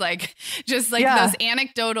Lythcott-Hames, just those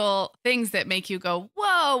anecdotal things that make you go,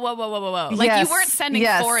 whoa, whoa, whoa, whoa, whoa, whoa. Like you weren't sending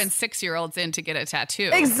 4 and 6-year-olds in to get a tattoo.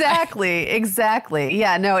 Exactly.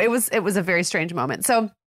 Yeah, no, it was a very strange moment. So,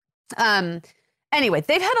 anyway,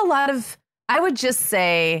 they've had a lot of, I would just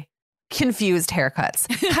say, confused haircuts.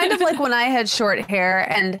 Kind of like when I had short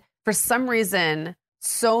hair, and for some reason,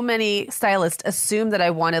 so many stylists assumed that I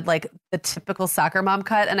wanted like the typical soccer mom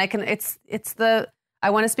cut, and it's the I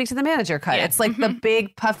want to speak to the manager cut. Yeah. It's like the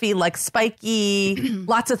big puffy, like spiky,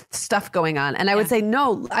 lots of stuff going on. And I would say,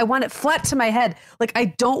 no, I want it flat to my head. Like, I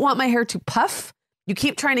don't want my hair to puff. You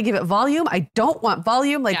keep trying to give it volume. I don't want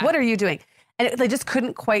volume. Like, what are you doing? And they just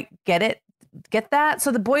couldn't quite get that.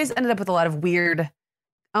 So the boys ended up with a lot of weird,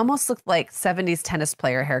 almost looked like 70s tennis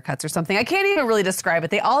player haircuts or something. I can't even really describe it.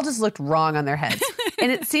 They all just looked wrong on their heads.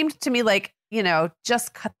 And it seemed to me like,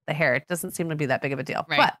 just cut the hair. It doesn't seem to be that big of a deal.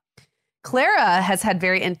 Right. But Clara has had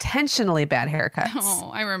very intentionally bad haircuts.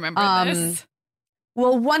 Oh, I remember this.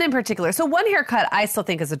 Well, one in particular. So one haircut I still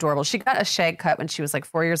think is adorable. She got a shag cut when she was like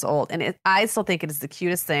 4 years old. And I still think it is the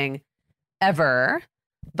cutest thing ever.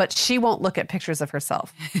 But she won't look at pictures of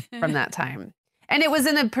herself from that time. And it was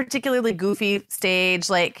in a particularly goofy stage.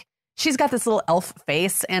 Like, she's got this little elf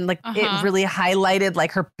face, and like it really highlighted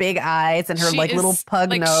like her big eyes and her little pug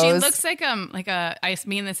nose. She looks like I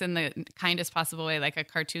mean this in the kindest possible way, like a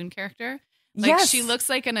cartoon character. Like she looks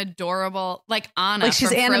like an adorable, like Anna, like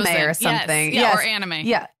she's anime Frozen. Or something. Yes. Or anime.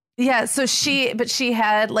 Yeah. So she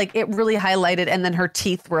had like it really highlighted, and then her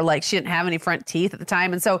teeth were like, she didn't have any front teeth at the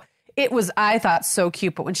time, and so it was, I thought, so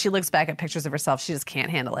cute. But when she looks back at pictures of herself, she just can't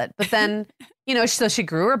handle it. But then, so she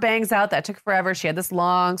grew her bangs out. That took forever. She had this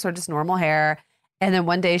long, sort of just normal hair. And then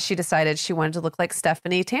one day she decided she wanted to look like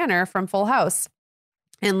Stephanie Tanner from Full House.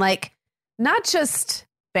 And like, not just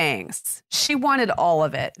bangs. She wanted all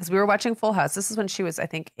of it. Because we were watching Full House. This is when she was, I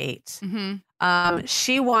think, 8. Mm-hmm.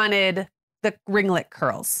 She wanted the ringlet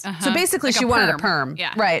curls. So basically like she wanted a perm.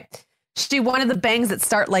 Yeah. Right. She wanted the bangs that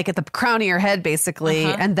start like at the crown of your head, basically,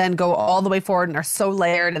 and then go all the way forward and are so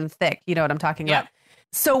layered and thick. You know what I'm talking about?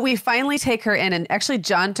 So we finally take her in, and actually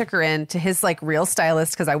John took her in to his like real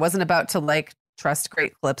stylist, because I wasn't about to like trust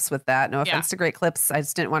Great Clips with that. No offense to Great Clips. I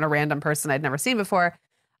just didn't want a random person I'd never seen before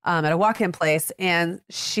at a walk-in place. And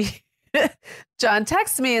John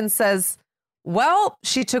texts me and says, well,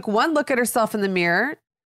 she took one look at herself in the mirror,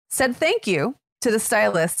 said thank you to the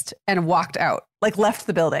stylist, and walked out. Like left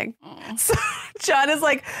the building. So John is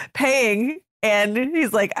like paying, and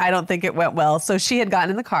he's like, I don't think it went well. So she had gotten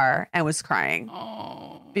in the car and was crying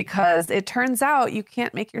because it turns out you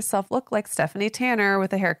can't make yourself look like Stephanie Tanner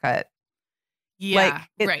with a haircut. Yeah,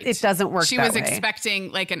 like it doesn't work. She was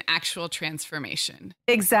expecting like an actual transformation.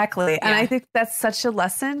 Exactly. And I think that's such a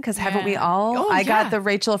lesson, because haven't we all? I got the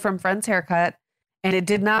Rachel from Friends haircut, and it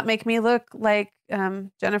did not make me look like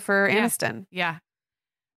Jennifer Aniston. Yeah.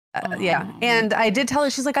 And I did tell her,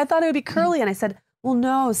 she's like, I thought it would be curly. And I said, well,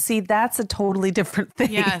 no, see, that's a totally different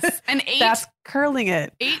thing. Yes. And 8, that's curling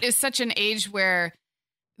it. 8 is such an age where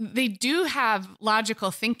they do have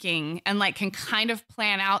logical thinking and like can kind of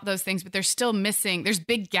plan out those things, but they're still missing. There's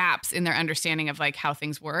big gaps in their understanding of like how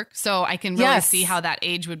things work. So I can really see how that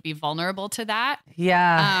age would be vulnerable to that.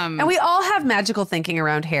 Yeah. And we all have magical thinking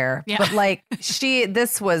around hair, but like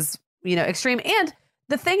this was, extreme. And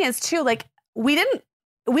the thing is too, like we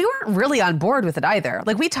weren't really on board with it either.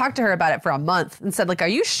 Like we talked to her about it for a month and said, like, are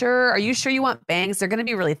you sure? Are you sure you want bangs? They're going to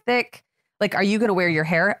be really thick. Like, are you going to wear your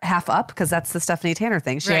hair half up? Because that's the Stephanie Tanner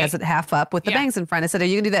thing. She has it half up with the bangs in front. I said, are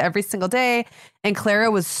you going to do that every single day? And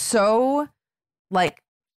Clara was so like,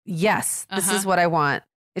 yes, this is what I want.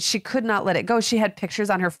 She could not let it go. She had pictures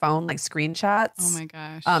on her phone, like screenshots. Oh my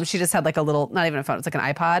gosh. She just had like a little, not even a phone. It's like an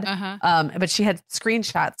iPod. But she had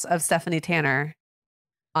screenshots of Stephanie Tanner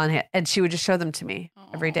on it, and she would just show them to me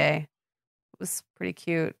every day. It was pretty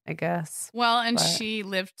cute, I guess. Well, and she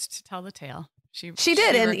lived to tell the tale. She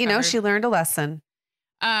did, and she learned a lesson.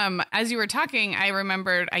 As you were talking, I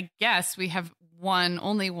remembered, I guess we have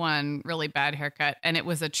only one really bad haircut, and it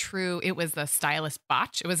was the stylist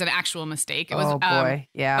botch. It was an actual mistake. It was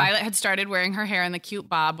Violet had started wearing her hair in the cute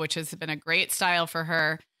bob, which has been a great style for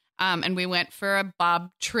her. And we went for a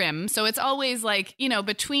bob trim. So it's always like,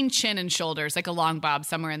 between chin and shoulders, like a long bob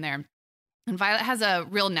somewhere in there. And Violet has a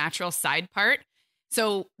real natural side part.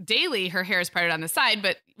 So daily her hair is parted on the side,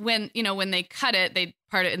 but when they cut it, they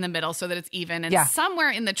part it in the middle so that it's even. And somewhere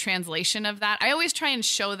in the translation of that, I always try and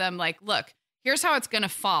show them like, look, here's how it's going to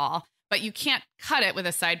fall, but you can't cut it with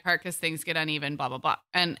a side part because things get uneven, blah, blah, blah.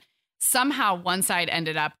 And somehow one side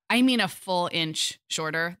ended up, I mean, a full inch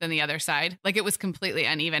shorter than the other side. Like it was completely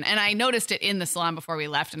uneven. And I noticed it in the salon before we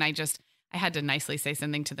left. And I had to nicely say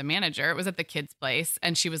something to the manager. It was at the kids' place.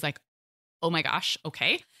 And she was like, oh my gosh,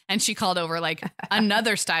 okay. And she called over like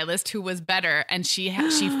another stylist who was better. And she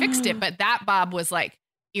fixed it. But that bob was like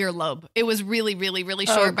earlobe. It was really, really, really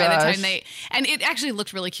short by the time and it actually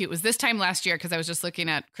looked really cute. It was this time last year because I was just looking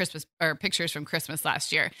at Christmas or pictures from Christmas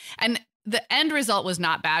last year. And the end result was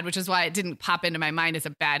not bad, which is why it didn't pop into my mind as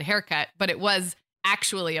a bad haircut, but it was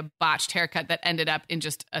actually a botched haircut that ended up in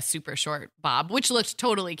just a super short bob, which looked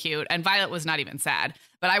totally cute. And Violet was not even sad,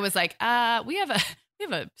 but I was like, we have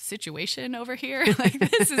a situation over here. Like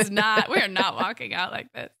we're not walking out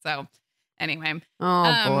like this. So anyway.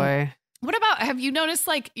 Oh boy. What about, have you noticed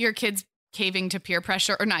like your kids caving to peer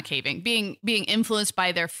pressure or not caving, being influenced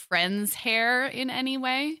by their friends' hair in any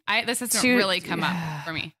way? This hasn't really come up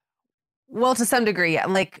for me. Well, to some degree,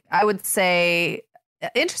 like I would say,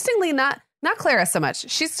 interestingly, not Clara so much.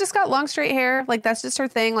 She's just got long, straight hair. Like that's just her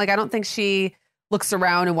thing. Like I don't think she looks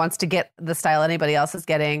around and wants to get the style anybody else is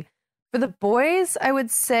getting. For the boys, I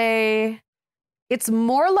would say it's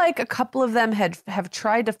more like a couple of them have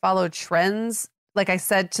tried to follow trends. Like I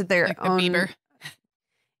said, to their like own. The Bieber.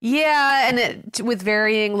 Yeah, and with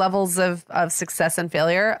varying levels of success and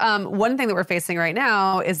failure. One thing that we're facing right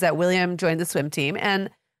now is that William joined the swim team, and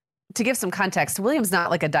to give some context, William's not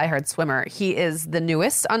like a diehard swimmer. He is the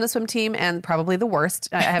newest on the swim team and probably the worst.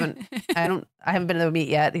 I haven't been to the meet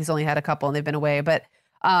yet. He's only had a couple and they've been away, but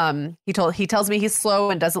he tells me he's slow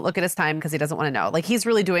and doesn't look at his time because he doesn't want to know. Like he's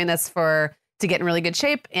really doing this to get in really good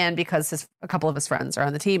shape and because a couple of his friends are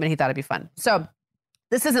on the team and he thought it'd be fun. So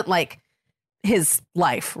this isn't like his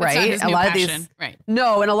life, right? His new passion. Right.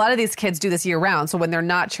 No, and a lot of these kids do this year round. So when they're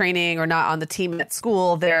not training or not on the team at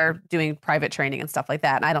school, they're doing private training and stuff like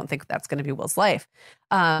that. And I don't think that's going to be Will's life.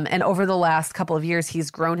 And over the last couple of years,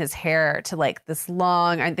 he's grown his hair to like this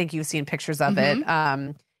long, I think you've seen pictures of it.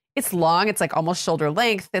 It's long. It's like almost shoulder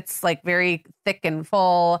length. It's like very thick and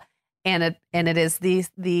full. And it is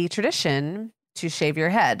the tradition to shave your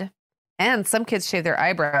head. And some kids shave their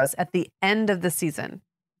eyebrows at the end of the season.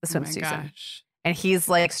 The swim season. Gosh. And he's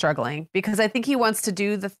like struggling because I think he wants to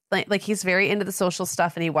do like he's very into the social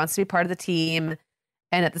stuff and he wants to be part of the team.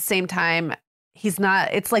 And at the same time, he's not,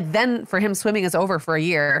 it's like then for him, swimming is over for a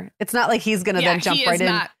year. It's not like he's going to then jump right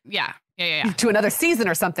in to another season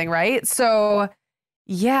or something. Right. So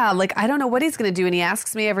yeah, like, I don't know what he's going to do. And he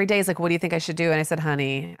asks me every day, he's like, what do you think I should do? And I said,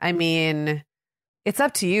 honey, I mean, it's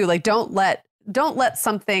up to you. Like, don't let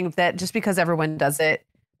something that just because everyone does it,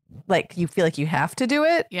 like you feel like you have to do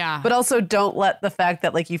it. Yeah. But also don't let the fact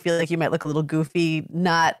that like you feel like you might look a little goofy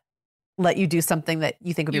not let you do something that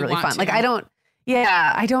you think would be really fun. Like I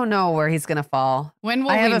don't know where he's gonna fall. When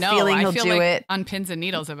will I have we a know? feeling he'll feel do like it on pins and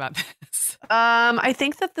needles about this. I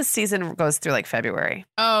think that the season goes through like February.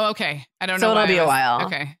 Oh, okay. I don't know. So it'll be a while.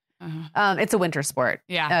 Okay. It's a winter sport.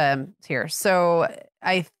 Yeah. Here. So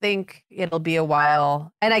I think it'll be a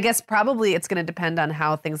while. And I guess probably it's going to depend on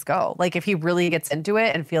how things go. Like if he really gets into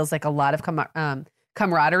it and feels like a lot of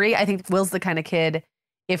camaraderie, I think Will's the kind of kid,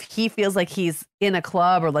 if he feels like he's in a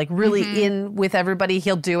club or like really in with everybody,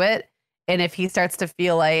 he'll do it. And if he starts to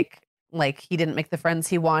feel like he didn't make the friends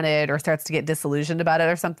he wanted or starts to get disillusioned about it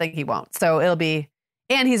or something, he won't. So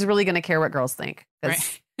and he's really going to care what girls think.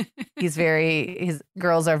 Right. His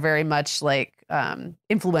girls are very much like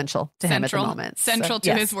influential to him at the moment. Central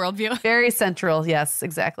to his worldview. Very central. Yes,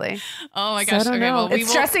 exactly. Oh my gosh. So I don't know. Well, it's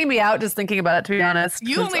stressing me out just thinking about it, to be honest.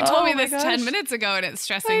 You only told me this 10 minutes ago and it's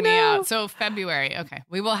stressing me out. So February. Okay.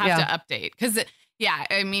 We will have to update because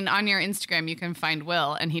I mean, on your Instagram, you can find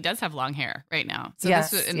Will and he does have long hair right now. So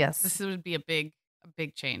this would be a big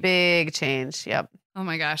change. Big change. Yep. Oh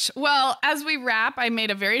my gosh. Well, as we wrap, I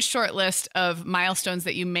made a very short list of milestones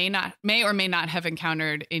that you may or may not have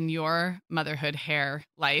encountered in your motherhood hair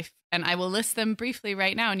life. And I will list them briefly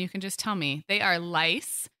right now. And you can just tell me. They are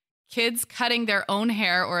lice, kids cutting their own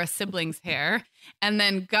hair or a sibling's hair, and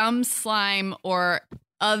then gum, slime, or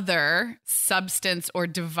other substance or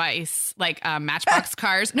device like Matchbox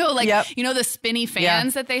cars. No, like, you know, the spinny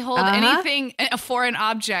fans that they hold, anything, a foreign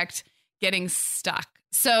object getting stuck.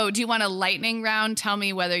 So do you want a lightning round? Tell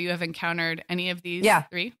me whether you have encountered any of these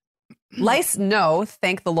three. Lice, no,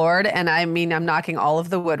 thank the Lord. And I mean, I'm knocking all of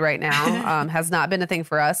the wood right now. Has not been a thing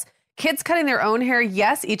for us. Kids cutting their own hair,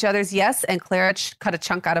 yes. Each other's, yes. And Clara cut a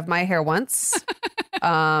chunk out of my hair once.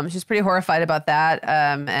 She's pretty horrified about that.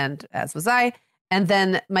 And as was I. And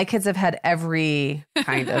then my kids have had every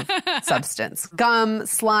kind of substance. Gum,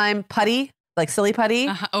 slime, putty, like silly putty,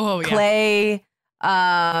 clay,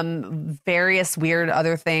 various weird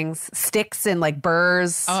other things, sticks and like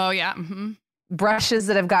burrs. Oh yeah. Mm-hmm. Brushes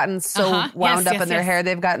that have gotten so wound up in their hair,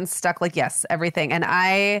 they've gotten stuck. Like, yes, everything.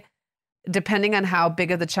 And depending on how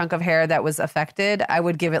big of the chunk of hair that was affected, I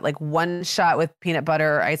would give it like one shot with peanut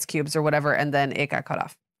butter or ice cubes or whatever, and then it got cut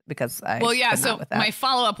off because so my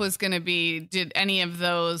follow-up was going to be, did any of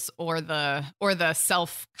those or the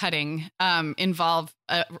self-cutting involve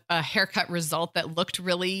a haircut result that looked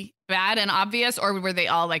really bad and obvious, or were they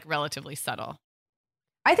all like relatively subtle?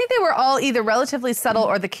 I think they were all either relatively subtle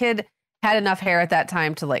or the kid had enough hair at that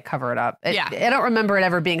time to like cover it up. I don't remember it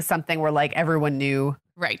ever being something where like everyone knew.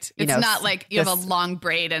 Right. It's not like you have a long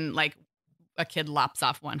braid and like a kid lops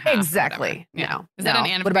off one half. Exactly. No. Is that an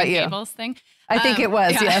Anna What about you? Gables thing? I think it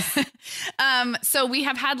was, yes. So we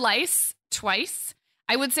have had lice twice.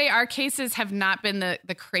 I would say our cases have not been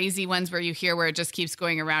the crazy ones where you hear where it just keeps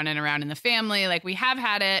going around and around in the family. Like we have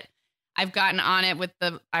had it. I've gotten on it with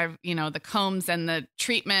the combs and the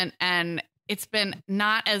treatment, and it's been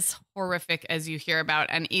not as horrific as you hear about.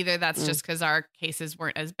 And either that's just because our cases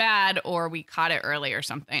weren't as bad or we caught it early or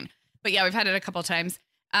something. But yeah, we've had it a couple times.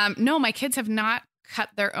 No, my kids have not cut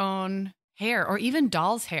their own hair or even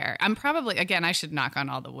doll's hair. I'm probably, again, I should knock on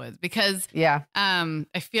all the wood because I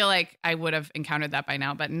feel like I would have encountered that by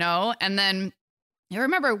now, but no. And then I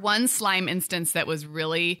remember one slime instance that was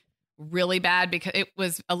really, really bad because it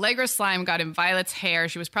was Allegra slime got in Violet's hair.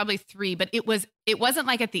 She was probably 3, but it wasn't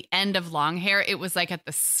like at the end of long hair. It was like at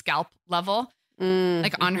the scalp level,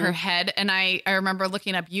 like on her head. And I remember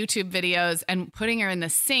looking up YouTube videos and putting her in the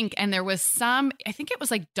sink, and there was I think it was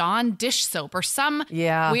like Dawn dish soap or some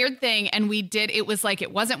weird thing. And it was like,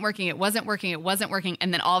 it wasn't working.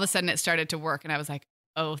 And then all of a sudden it started to work. And I was like,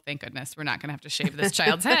 oh, thank goodness, we're not going to have to shave this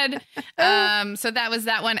child's head. So that was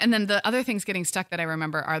that one. And then the other things getting stuck that I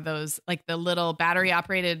remember are those, like the little battery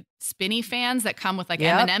operated spinny fans that come with like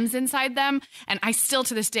M&Ms inside them. And I still,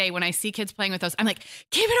 to this day, when I see kids playing with those, I'm like,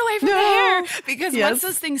 keep it away from the hair. Because once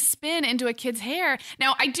those things spin into a kid's hair.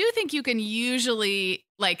 Now, I do think you can usually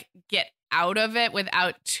like get out of it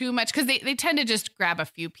without too much, because they tend to just grab a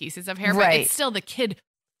few pieces of hair, but it's still, the kid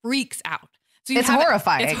freaks out. So it's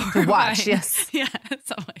horrifying to watch. Yes. Yeah.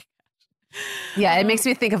 So like, yeah, it makes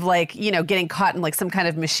me think of like, getting caught in like some kind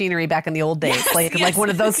of machinery back in the old days. Like one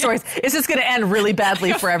of those stories. It's just going to end really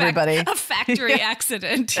badly for everybody. A factory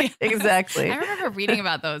accident. Yeah. Exactly. I remember reading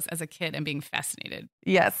about those as a kid and being fascinated.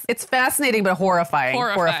 Yes. It's fascinating, but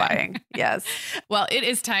horrifying. Yes. Well, it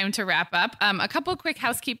is time to wrap up. A couple quick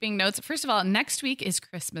housekeeping notes. First of all, next week is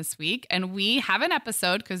Christmas week, and we have an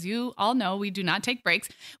episode because you all know we do not take breaks.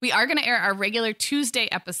 We are going to air our regular Tuesday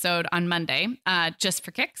episode on Monday, just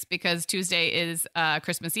for kicks, because Tuesday is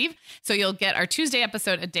Christmas Eve. So you'll get our Tuesday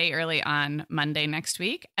episode a day early on Monday next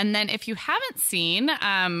week. And then if you haven't seen,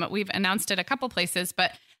 we've announced it a couple places,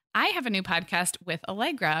 but I have a new podcast with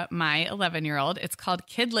Allegra, my 11-year-old. It's called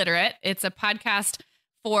Kid Literate. It's a podcast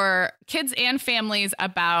for kids and families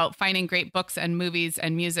about finding great books and movies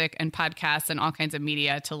and music and podcasts and all kinds of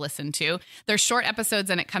media to listen to. They're short episodes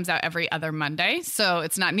and it comes out every other Monday. So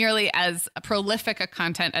it's not nearly as prolific a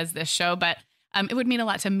content as this show, but it would mean a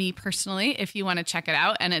lot to me personally if you want to check it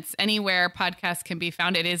out. And it's anywhere podcasts can be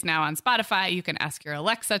found. It is now on Spotify. You can ask your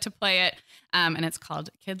Alexa to play it. And it's called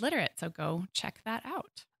Kid Literate. So go check that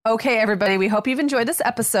out. Okay, everybody, we hope you've enjoyed this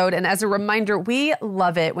episode. And as a reminder, we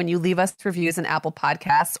love it when you leave us reviews in Apple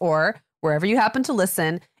Podcasts or wherever you happen to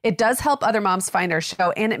listen. It does help other moms find our show,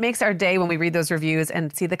 and it makes our day when we read those reviews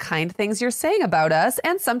and see the kind things you're saying about us.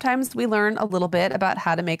 And sometimes we learn a little bit about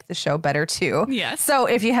how to make the show better too. Yes. So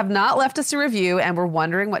if you have not left us a review and we're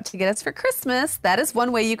wondering what to get us for Christmas, that is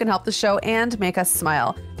one way you can help the show and make us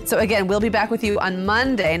smile. So again, we'll be back with you on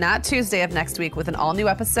Monday, not Tuesday of next week, with an all new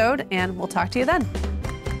episode, and we'll talk to you then.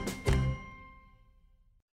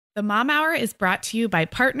 The Mom Hour is brought to you by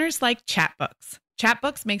partners like Chatbooks.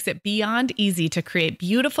 Chatbooks makes it beyond easy to create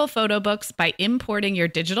beautiful photo books by importing your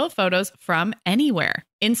digital photos from anywhere.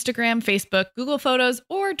 Instagram, Facebook, Google Photos,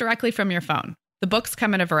 or directly from your phone. The books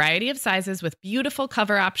come in a variety of sizes with beautiful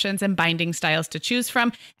cover options and binding styles to choose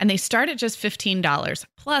from, and they start at just $15.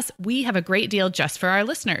 Plus, we have a great deal just for our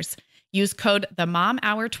listeners. Use code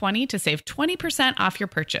TheMomHour20 to save 20% off your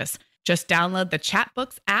purchase. Just download the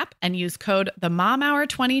Chatbooks app and use code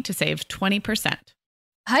TheMomHour20 to save 20%.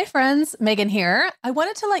 Hi, friends. Meagan here. I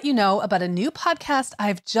wanted to let you know about a new podcast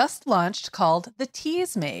I've just launched called The Tea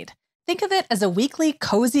is Made. Think of it as a weekly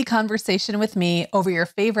cozy conversation with me over your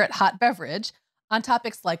favorite hot beverage. on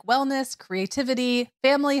topics like wellness, creativity,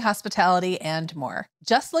 family, hospitality, and more.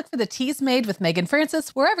 Just look for The Teas Made with Meagan Francis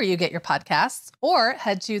wherever you get your podcasts, or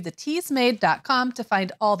head to theteasmade.com to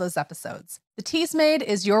find all those episodes. The Teas Made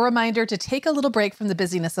is your reminder to take a little break from the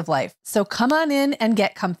busyness of life. So come on in and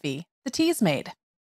get comfy. The Teas Made.